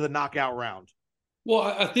into the knockout round? Well,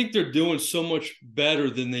 I think they're doing so much better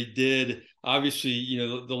than they did, obviously,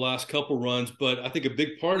 the last couple runs. But I think a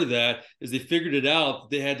big part of that is they figured it out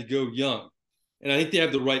that they had to go young. And I think they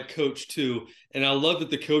have the right coach, too. And I love that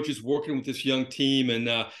the coach is working with this young team. And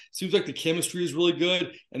it seems like the chemistry is really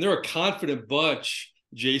good. And they're a confident bunch,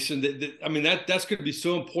 Jason. That's going to be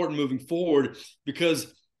so important moving forward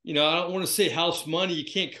because, I don't want to say house money.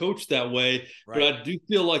 You can't coach that way. Right. But I do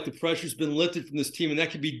feel like the pressure's been lifted from this team. And that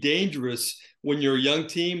could be dangerous when you're a young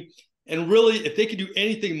team. And really, if they could do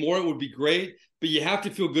anything more, it would be great. But you have to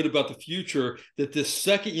feel good about the future that the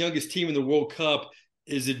second youngest team in the World Cup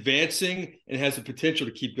is advancing and has the potential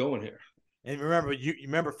to keep going here. And remember, you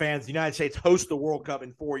remember, fans, the United States hosts the World Cup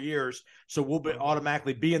in 4 years, so we'll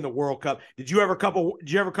automatically be in the World Cup. Did you ever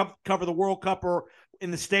cover the World Cup or in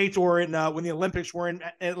the States or in when the Olympics were in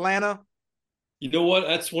Atlanta? You know what?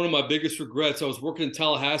 That's one of my biggest regrets. I was working in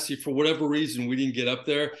Tallahassee. For whatever reason, we didn't get up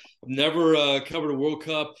there. I've never covered a World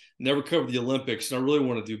Cup, never covered the Olympics, and I really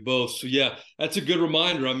want to do both. So, yeah, that's a good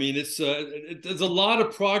reminder. I mean, there's a lot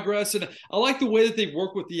of progress, and I like the way that they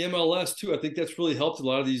work with the MLS, too. I think that's really helped a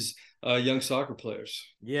lot of these young soccer players.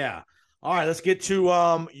 Yeah. All right, let's get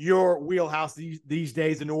to your wheelhouse these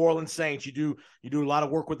days, the New Orleans Saints. You do a lot of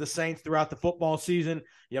work with the Saints throughout the football season.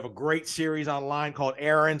 You have a great series online called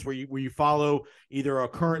Aaron's where you follow either a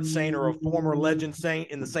current Saint or a former legend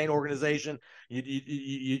Saint in the Saint organization.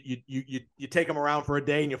 You take them around for a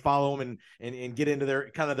day and you follow them and get into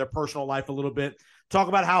their kind of their personal life a little bit. Talk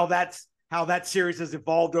about how that series has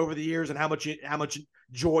evolved over the years and how much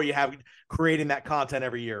joy you have creating that content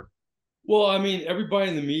every year. Well, I mean, everybody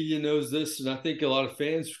in the media knows this, and I think a lot of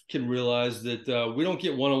fans can realize that we don't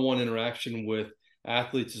get one-on-one interaction with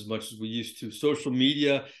athletes as much as we used to. Social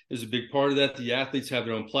media is a big part of that. The athletes have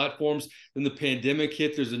their own platforms. Then the pandemic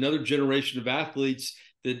hit. There's another generation of athletes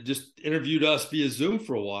that just interviewed us via Zoom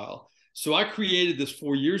for a while. So I created this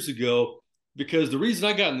 4 years ago because the reason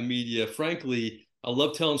I got in the media, frankly, I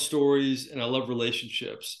love telling stories and I love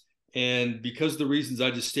relationships. And because of the reasons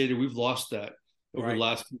I just stated, we've lost that over the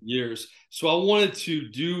last few years. So I wanted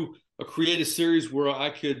to create a series where I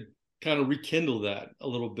could kind of rekindle that a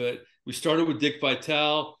little bit. We started with Dick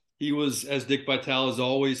Vitale. He was, as Dick Vitale is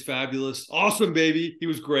always, fabulous. Awesome, baby. He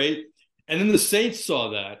was great. And then the Saints saw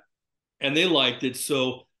that and they liked it.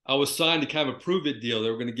 So I was signed to kind of a prove it deal. They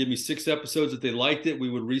were going to give me 6 episodes. If they liked it, we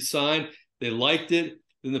would re-sign. They liked it.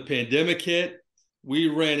 Then the pandemic hit. We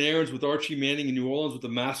ran errands with Archie Manning in New Orleans with a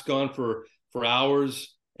mask on for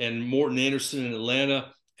hours, and Morton Anderson in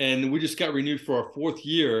Atlanta. And we just got renewed for our 4th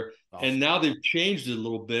year. Awesome. And now they've changed it a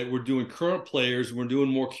little bit. We're doing current players. We're doing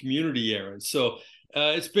more community errands. So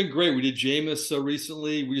it's been great. We did Jameis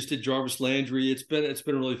recently. We just did Jarvis Landry. It's been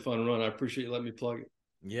a really fun run. I appreciate you letting me plug it.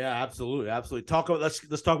 Yeah, absolutely. Let's talk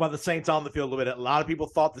about the Saints on the field a little bit. A lot of people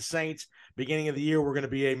thought the Saints beginning of the year were going to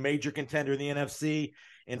be a major contender in the NFC.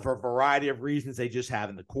 And for a variety of reasons, they just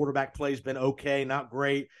haven't. The quarterback play has been okay, not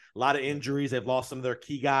great. A lot of injuries. They've lost some of their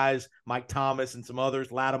key guys, Mike Thomas and some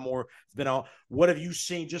others. Lattimore has been on. What have you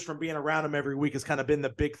seen just from being around them every week has kind of been the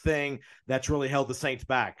big thing that's really held the Saints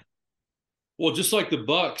back? Well, just like the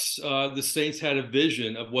Bucs, the Saints had a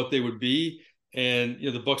vision of what they would be. And,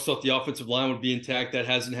 the Bucs thought the offensive line would be intact. That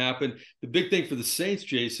hasn't happened. The big thing for the Saints,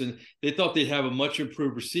 Jason, they thought they'd have a much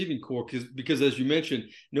improved receiving core because as you mentioned,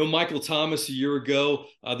 no Michael Thomas a year ago.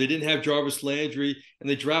 They didn't have Jarvis Landry, and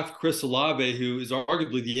they drafted Chris Olave, who is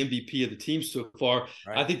arguably the MVP of the team so far.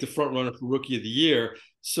 Right. I think the front runner for Rookie of the Year.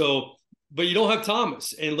 So, but you don't have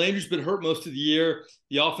Thomas, and Landry's been hurt most of the year.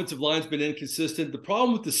 The offensive line's been inconsistent. The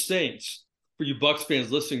problem with the Saints, for you Bucs fans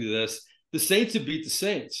listening to this, the Saints have beat the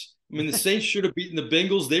Saints. I mean, the Saints should have beaten the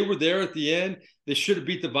Bengals. They were there at the end. They should have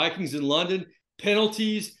beat the Vikings in London.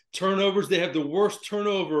 Penalties, turnovers. They have the worst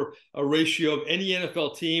turnover ratio of any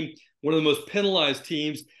NFL team, one of the most penalized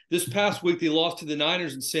teams. This past week, they lost to the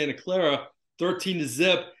Niners in Santa Clara,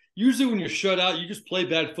 13-0. Usually when you're shut out, you just play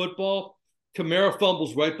bad football. Kamara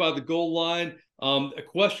fumbles right by the goal line. A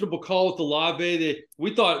questionable call with Olave.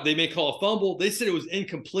 We thought they may call a fumble. They said it was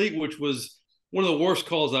incomplete, which was one of the worst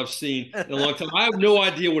calls I've seen in a long time. I have no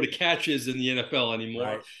idea what a catch is in the NFL anymore.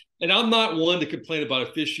 Right. And I'm not one to complain about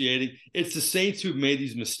officiating. It's the Saints who've made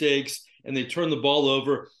these mistakes, and they turn the ball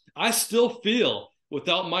over. I still feel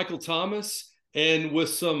without Michael Thomas and with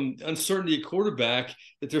some uncertainty at quarterback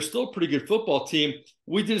that they're still a pretty good football team.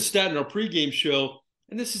 We did a stat in our pregame show,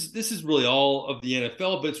 and this is really all of the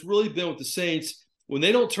NFL, but it's really been with the Saints. When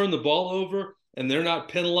they don't turn the ball over and they're not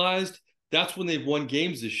penalized, that's when they've won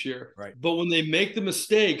games this year. Right. But when they make the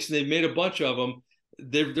mistakes, and they've made a bunch of them,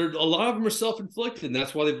 they're a lot of them are self-inflicted, and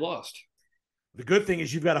that's why they've lost. The good thing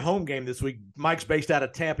is you've got a home game this week. Mike's based out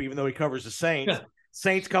of Tampa, even though he covers the Saints.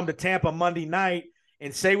 Saints come to Tampa Monday night,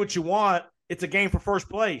 and say what you want, it's a game for first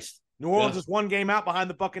place. New Orleans is one game out behind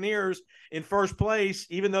the Buccaneers in first place,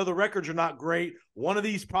 even though the records are not great. One of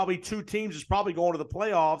these probably two teams is probably going to the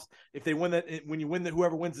playoffs if they win that. When you win that,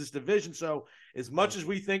 whoever wins this division. So as much as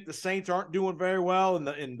we think the Saints aren't doing very well in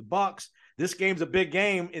the Bucs, this game's a big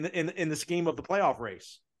game in the scheme of the playoff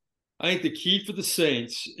race. I think the key for the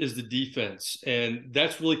Saints is the defense, and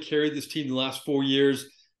that's really carried this team the last 4 years.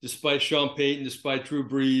 Despite Sean Payton, despite Drew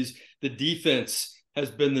Brees, the defense has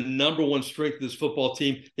been the number one strength of this football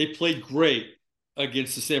team. They played great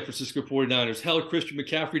against the San Francisco 49ers. Held Christian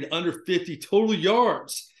McCaffrey to under 50 total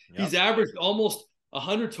yards. Yep. He's averaged almost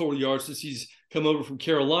 100 total yards since he's come over from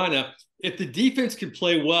Carolina. If the defense can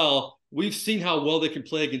play well, we've seen how well they can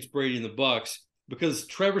play against Brady and the Bucs, because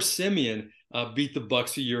Trevor Siemian beat the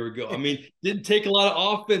Bucs a year ago. I mean, didn't take a lot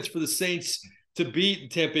of offense for the Saints to beat the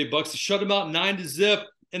Tampa Bay Bucs, to shut them out 9-0,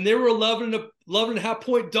 and they were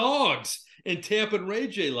 11.5-point dogs in Tampa and Ray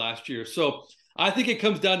J last year. So I think it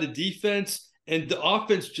comes down to defense and the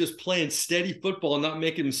offense just playing steady football and not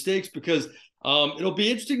making mistakes, because it'll be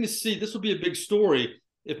interesting to see. This will be a big story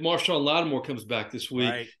if Marshawn Lattimore comes back this week,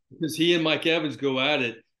 right, because he and Mike Evans go at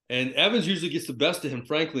it. And Evans usually gets the best of him,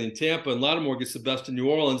 frankly, in Tampa, and Lattimore gets the best in New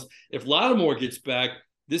Orleans. If Lattimore gets back,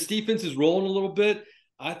 this defense is rolling a little bit.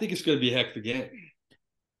 I think it's going to be a heck of a game.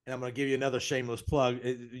 And I'm going to give you another shameless plug.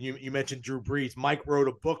 You mentioned Drew Brees. Mike wrote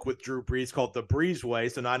a book with Drew Brees called The Brees Way.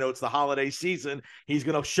 So now I know it's the holiday season. He's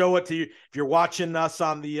going to show it to you. If you're watching us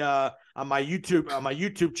on the on my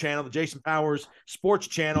YouTube channel, the Jason Powers Sports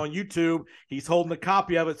channel on YouTube, he's holding a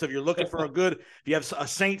copy of it. So if you're looking for if you have a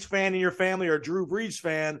Saints fan in your family or a Drew Brees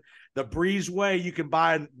fan, The Brees Way, you can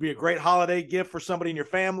buy and be a great holiday gift for somebody in your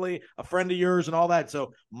family, a friend of yours, and all that.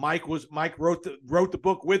 So Mike wrote the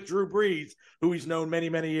book with Drew Brees, who he's known many,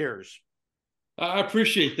 many years. I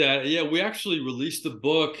appreciate that. Yeah, we actually released the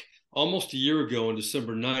book almost a year ago on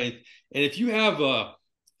December 9th. And if you have a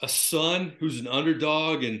son who's an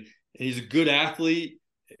underdog and he's a good athlete,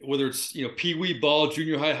 whether it's pee-wee ball,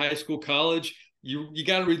 junior high, high school, college, you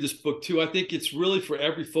got to read this book too. I think it's really for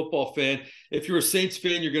every football fan. If you're a Saints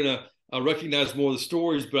fan, you're going to recognize more of the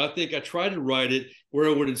stories, but I think I tried to write it where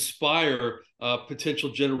it would inspire a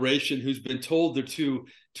potential generation who's been told they're too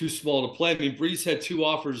small to play. I mean, Brees had two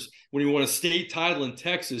offers when he won a state title in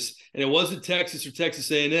Texas, and it wasn't Texas or Texas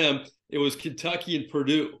A&M. It was Kentucky and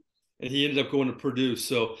Purdue, and he ended up going to Purdue.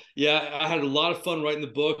 So, yeah, I had a lot of fun writing the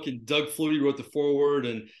book, and Doug Flutie wrote the foreword,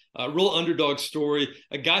 and a real underdog story,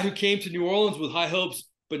 a guy who came to New Orleans with high hopes,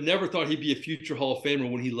 but never thought he'd be a future Hall of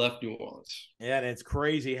Famer when he left New Orleans. Yeah, and it's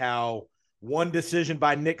crazy how one decision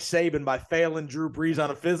by Nick Saban by failing Drew Brees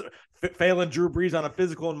on a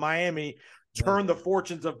physical in Miami turned the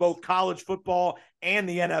fortunes of both college football and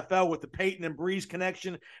the NFL with the Peyton and Brees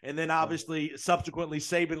connection, and then obviously subsequently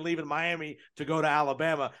Saban leaving Miami to go to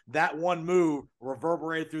Alabama. That one move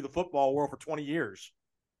reverberated through the football world for 20 years.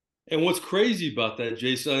 And what's crazy about that,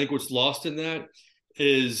 Jason, I think what's lost in that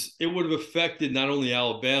is it would have affected not only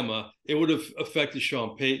Alabama, it would have affected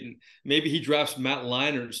Sean Payton. Maybe he drafts Matt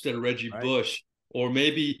Leinart instead of Reggie Bush, or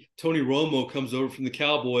maybe Tony Romo comes over from the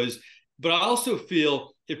Cowboys. But I also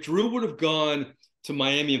feel if Drew would have gone to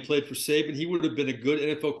Miami and played for Saban, he would have been a good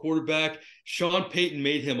NFL quarterback. Sean Payton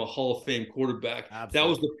made him a Hall of Fame quarterback. Absolutely. That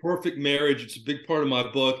was the perfect marriage. It's a big part of my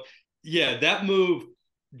book. Yeah, that move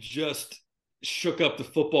just shook up the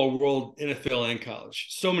football world, NFL and college.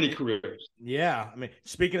 So many careers. Yeah. I mean,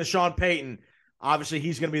 speaking of Sean Payton, obviously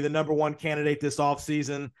he's going to be the number one candidate this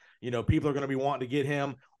offseason. People are going to be wanting to get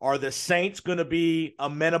him. Are the Saints going to be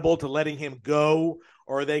amenable to letting him go,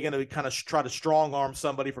 or are they going to kind of try to strong arm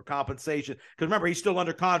somebody for compensation? Because remember, he's still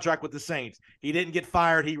under contract with the Saints. He didn't get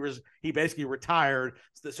fired. He basically retired.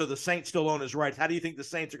 So the Saints still own his rights. How do you think the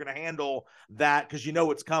Saints are going to handle that? Because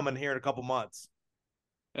it's coming here in a couple months.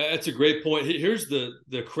 That's a great point. Here's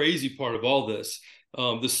the crazy part of all this.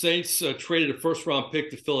 The Saints traded a first-round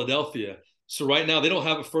pick to Philadelphia. So right now they don't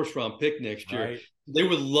have a first-round pick next year. Right. They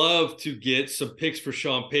would love to get some picks for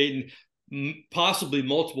Sean Payton, possibly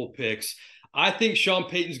multiple picks. I think Sean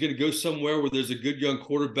Payton's going to go somewhere where there's a good young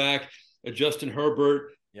quarterback, a Justin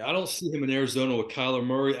Herbert. Yep. I don't see him in Arizona with Kyler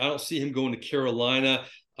Murray. I don't see him going to Carolina,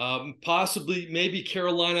 possibly maybe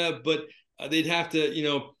Carolina, but they'd have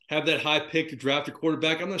to, have that high pick to draft a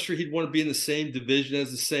quarterback. I'm not sure he'd want to be in the same division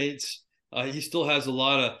as the Saints. He still has a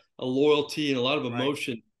lot of loyalty and a lot of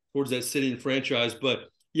emotion towards that city and franchise. But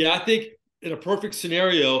yeah, I think in a perfect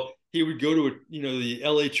scenario, he would go to the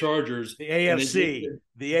LA Chargers, the AFC,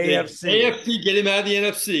 the AFC, get him out of the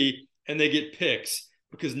NFC, and they get picks,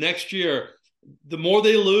 because next year, the more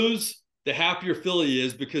they lose, the happier Philly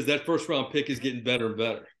is, because that first round pick is getting better and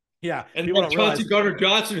better. Yeah, and Chauncey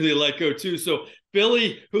Gardner-Johnson, who they let go too. So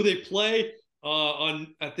Philly, who they play on,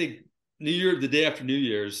 I think, the day after New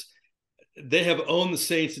Year's, they have owned the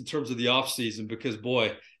Saints in terms of the offseason, because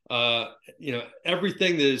boy,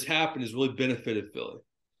 everything that has happened has really benefited Philly.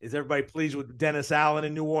 Is everybody pleased with Dennis Allen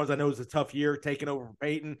in New Orleans? I know it's a tough year taking over for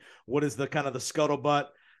Peyton. What is the kind of the scuttlebutt,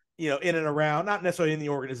 in and around, not necessarily in the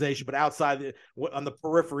organization, but outside on the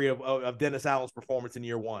periphery of Dennis Allen's performance in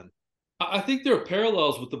year one? I think there are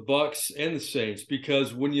parallels with the Bucs and the Saints,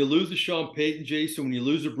 because when you lose to Sean Payton, Jason, when you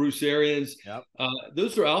lose to Bruce Arians,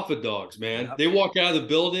 those are alpha dogs, man. Yep. They walk out of the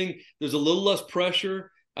building. There's a little less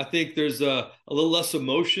pressure. I think there's a little less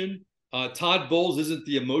emotion. Todd Bowles isn't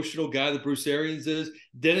the emotional guy that Bruce Arians is.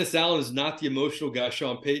 Dennis Allen is not the emotional guy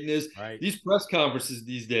Sean Payton is. Right. These press conferences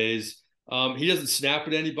these days, he doesn't snap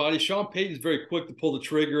at anybody. Sean Payton's very quick to pull the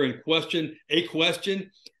trigger and question a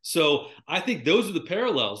question. So I think those are the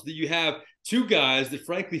parallels, that you have two guys that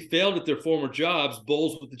frankly failed at their former jobs,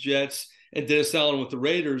 Bowles with the Jets and Dennis Allen with the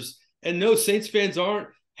Raiders. And no, Saints fans aren't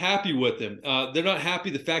happy with him. They're not happy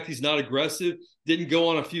the fact he's not aggressive, didn't go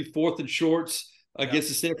on a few 4th and shorts against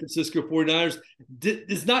the San Francisco 49ers,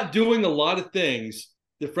 is not doing a lot of things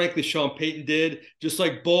that frankly Sean Payton did, just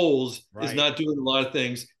like Bowles is not doing a lot of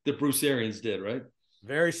things that Bruce Arians did, right?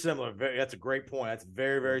 Very similar. That's a great point. That's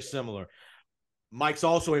very, very similar. Mike's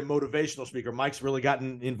also a motivational speaker. Mike's really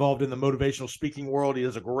gotten involved in the motivational speaking world. He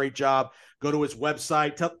does a great job. Go to his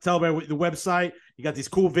website. Tell everybody the website. You got these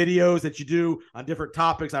cool videos that you do on different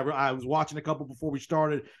topics. I was watching a couple before we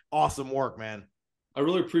started. Awesome work, man. I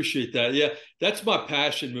really appreciate that. Yeah, that's my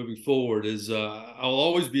passion moving forward. Is I'll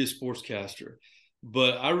always be a sportscaster,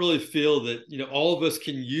 but I really feel that all of us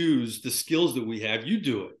can use the skills that we have. You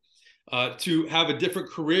do it to have a different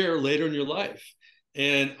career later in your life.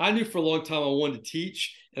 And I knew for a long time I wanted to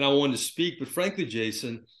teach and I wanted to speak, but frankly,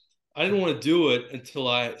 Jason, I didn't want to do it until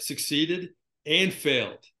I succeeded and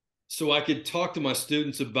failed, so I could talk to my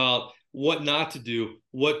students about what not to do,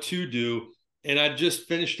 what to do. And I just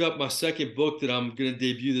finished up my second book that I'm going to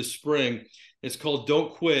debut this spring. It's called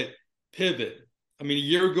Don't Quit, Pivot. I mean, a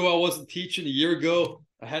year ago, I wasn't teaching. A year ago,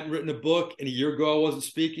 I hadn't written a book. And a year ago, I wasn't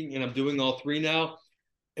speaking. And I'm doing all three now.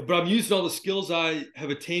 But I'm using all the skills I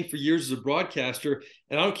have attained for years as a broadcaster.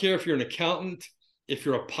 And I don't care if you're an accountant, if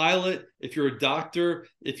you're a pilot, if you're a doctor,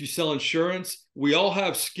 if you sell insurance. We all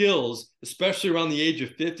have skills, especially around the age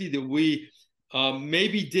of 50, that we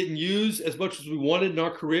maybe didn't use as much as we wanted in our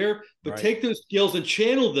career, but take those skills and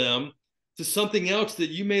channel them to something else that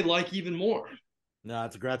you may like even more. No,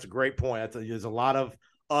 that's a great point. There's a lot of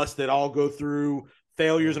us that all go through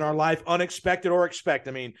failures in our life, unexpected or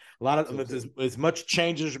expected. I mean, a lot of as much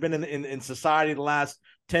change as there's been in society the last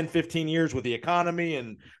 10, 15 years with the economy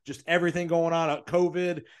and just everything going on,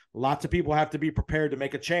 COVID, lots of people have to be prepared to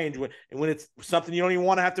make a change when it's something you don't even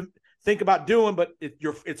want to have to think about doing, but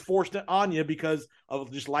it's forced on you because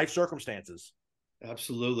of just life circumstances.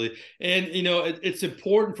 Absolutely. And, it's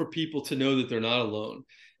important for people to know that they're not alone.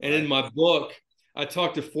 And in my book, I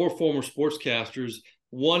talked to 4 former sportscasters.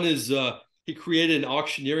 One is he created an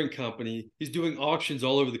auctioneering company. He's doing auctions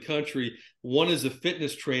all over the country. One is a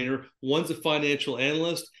fitness trainer. One's a financial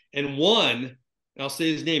analyst. And one, and I'll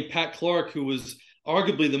say his name, Pat Clark, who was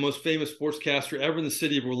arguably the most famous sportscaster ever in the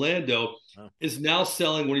city of Orlando, is now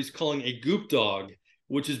selling what he's calling a goop dog,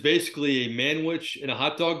 which is basically a manwich in a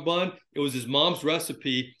hot dog bun. It was his mom's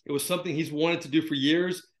recipe. It was something he's wanted to do for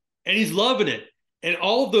years, and he's loving it. And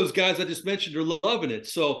all of those guys I just mentioned are loving it.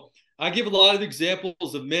 So I give a lot of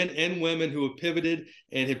examples of men and women who have pivoted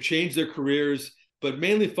and have changed their careers, but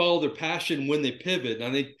mainly follow their passion when they pivot. And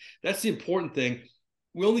I think that's the important thing.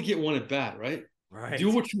 We only get one at bat, right? Right.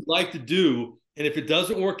 Do what you like to do. And if it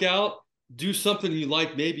doesn't work out, do something you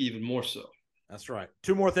like, maybe even more so. That's right.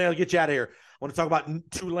 2 more things. I'll get you out of here. I want to talk about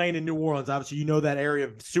Tulane in New Orleans. Obviously, you know that area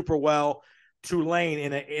super well. Tulane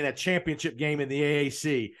in a championship game in the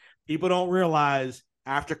AAC. People don't realize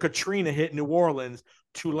after Katrina hit New Orleans,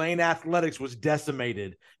 Tulane athletics was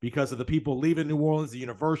decimated because of the people leaving New Orleans, the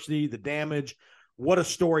university, the damage. What a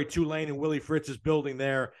story Tulane and Willie Fritz is building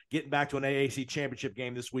there, getting back to an AAC championship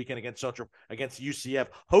game this weekend against UCF,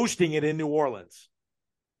 hosting it in New Orleans.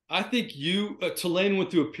 I think Tulane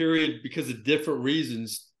went through a period because of different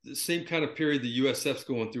reasons, the same kind of period the USF's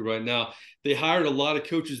going through right now. They hired a lot of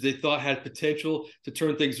coaches they thought had potential to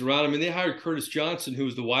turn things around. I mean, they hired Curtis Johnson, who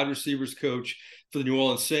was the wide receivers coach for the New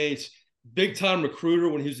Orleans Saints. Big-time recruiter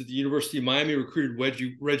when he was at the University of Miami, recruited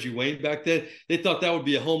Reggie Wayne back then. They thought that would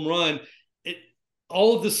be a home run.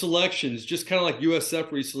 All of the selections, just kind of like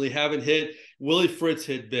USF recently, haven't hit. Willie Fritz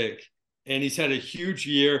hit big, and he's had a huge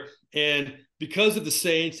year. And because of the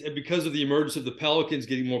Saints and because of the emergence of the Pelicans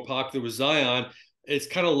getting more popular with Zion, it's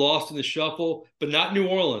kind of lost in the shuffle, but not New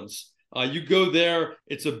Orleans. You go there,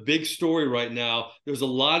 it's a big story right now. There's a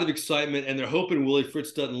lot of excitement, and they're hoping Willie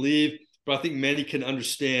Fritz doesn't leave. But I think many can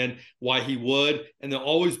understand why he would, and there'll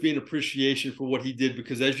always be an appreciation for what he did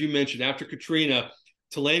because, as you mentioned, after Katrina,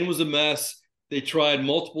 Tulane was a mess. They tried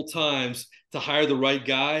multiple times to hire the right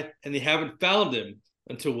guy, and they haven't found him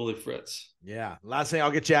until Willie Fritz. Yeah. Last thing,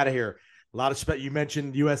 I'll get you out of here. A lot of you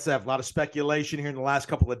mentioned USF, a lot of speculation here in the last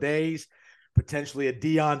couple of days, potentially a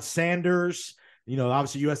Deion Sanders. You know,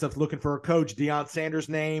 obviously USF's looking for a coach. Deion Sanders'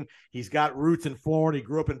 name. He's got roots in Florida. He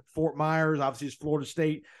grew up in Fort Myers. Obviously, his Florida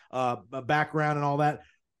State background and all that.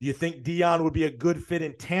 Do you think Deion would be a good fit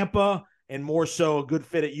in Tampa and more so a good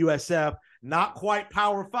fit at USF? Not quite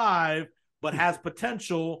Power 5, but has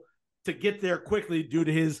potential to get there quickly due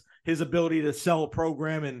to his ability to sell a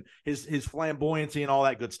program and his flamboyancy and all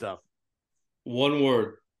that good stuff. One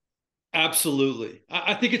word. Absolutely.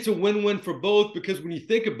 I think it's a win-win for both because when you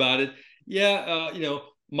think about it,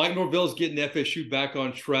 Mike Norvell's getting FSU back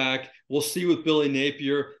on track. We'll see with Billy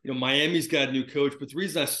Napier. Miami's got a new coach. But the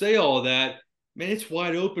reason I say all of that, man, it's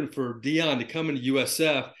wide open for Deion to come into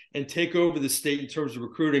USF and take over the state in terms of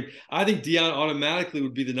recruiting. I think Deion automatically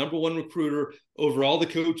would be the number one recruiter over all the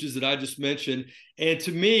coaches that I just mentioned. And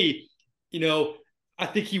to me, I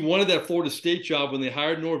think he wanted that Florida State job when they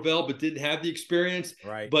hired Norvell, but didn't have the experience.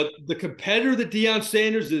 Right. But the competitor that Deion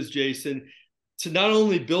Sanders is, Jason, to not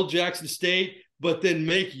only build Jackson State, but then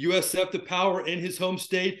make USF the power in his home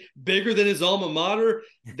state bigger than his alma mater,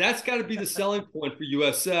 that's got to be the selling point for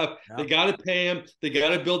USF. Yeah. They got to pay him. They got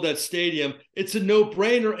to build that stadium. It's a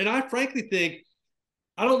no-brainer. And I frankly think,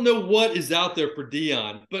 I don't know what is out there for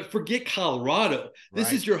Deion, but forget Colorado.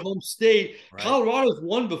 This is your home state. Right. Colorado's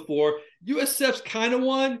won before. USF's kind of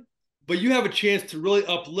won, but you have a chance to really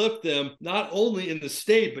uplift them, not only in the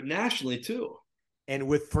state, but nationally too. And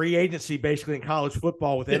with free agency basically in college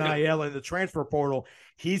football with NIL and the transfer portal,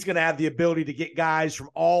 he's going to have the ability to get guys from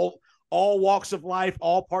all walks of life,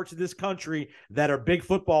 all parts of this country that are big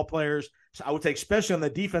football players. So I would say, especially on the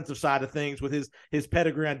defensive side of things with his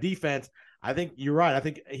pedigree on defense, I think you're right. I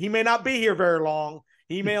think he may not be here very long.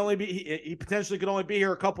 He may only be – he potentially could only be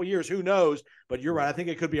here a couple years. Who knows? But you're right. I think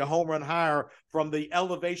it could be a home run hire from the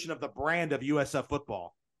elevation of the brand of USF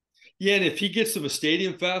football. Yeah, and if he gets them a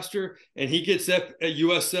stadium faster and he gets at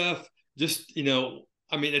USF just, a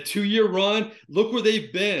 2-year run, look where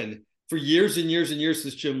they've been for years and years and years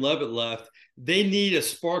since Jim Leavitt left. They need a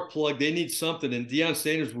spark plug. They need something, and Deion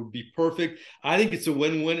Sanders would be perfect. I think it's a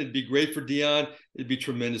win-win. It'd be great for Deion. It'd be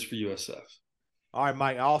tremendous for USF. All right,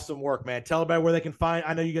 Mike, awesome work, man. Tell everybody where they can find.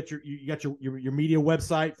 I know you got your media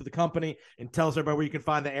website for the company, and tell us everybody where you can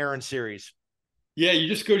find the Aaron series. Yeah, you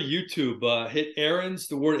just go to YouTube, hit Aaron's,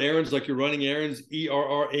 the word Aaron's like you're running errands,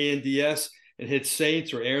 ERRANDS, and hit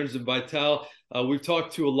Saints or Aaron's and Vital. We've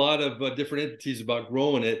talked to a lot of different entities about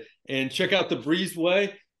growing it. And check out the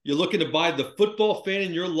Breezeway. You're looking to buy the football fan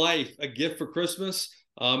in your life a gift for Christmas.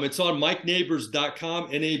 It's on MikeNabors.com,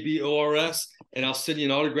 NABORS, and I'll send you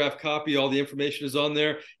an autographed copy. All the information is on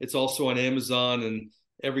there. It's also on Amazon and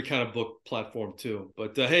every kind of book platform too.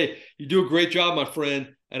 But hey, you do a great job, my friend,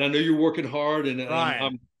 and I know you're working hard. And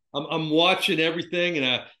I'm watching everything,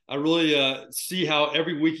 and I really see how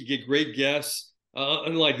every week you get great guests,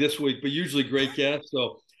 unlike this week, but usually great guests.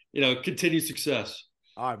 So continued success.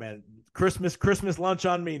 All right, man. Christmas lunch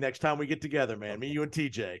on me next time we get together, man. Me, you, and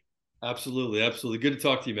TJ. Absolutely. Good to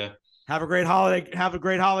talk to you, man. Have a great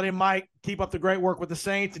holiday, Mike. Keep up the great work with the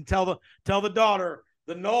Saints, and tell the daughter,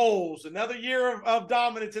 the Knowles, another year of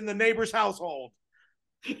dominance in the neighbor's household.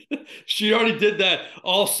 She already did that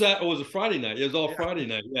all set. It was a Friday night. It was all Friday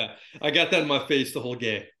night. Yeah. I got that in my face the whole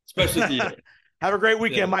game, especially at the end. Have a great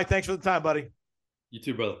weekend, Mike. Thanks for the time, buddy. You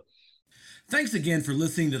too, brother. Thanks again for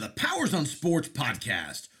listening to the Powers on Sports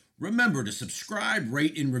podcast. Remember to subscribe,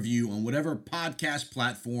 rate, and review on whatever podcast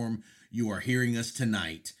platform you are hearing us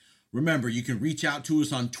tonight. Remember, you can reach out to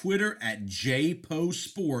us on Twitter at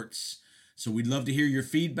JPoSports. So we'd love to hear your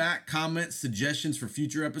feedback, comments, suggestions for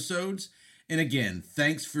future episodes. And again,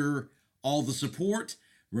 thanks for all the support.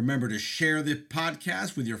 Remember to share the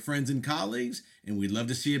podcast with your friends and colleagues, and we'd love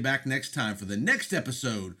to see you back next time for the next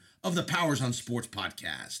episode of the Powers on Sports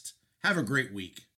podcast. Have a great week.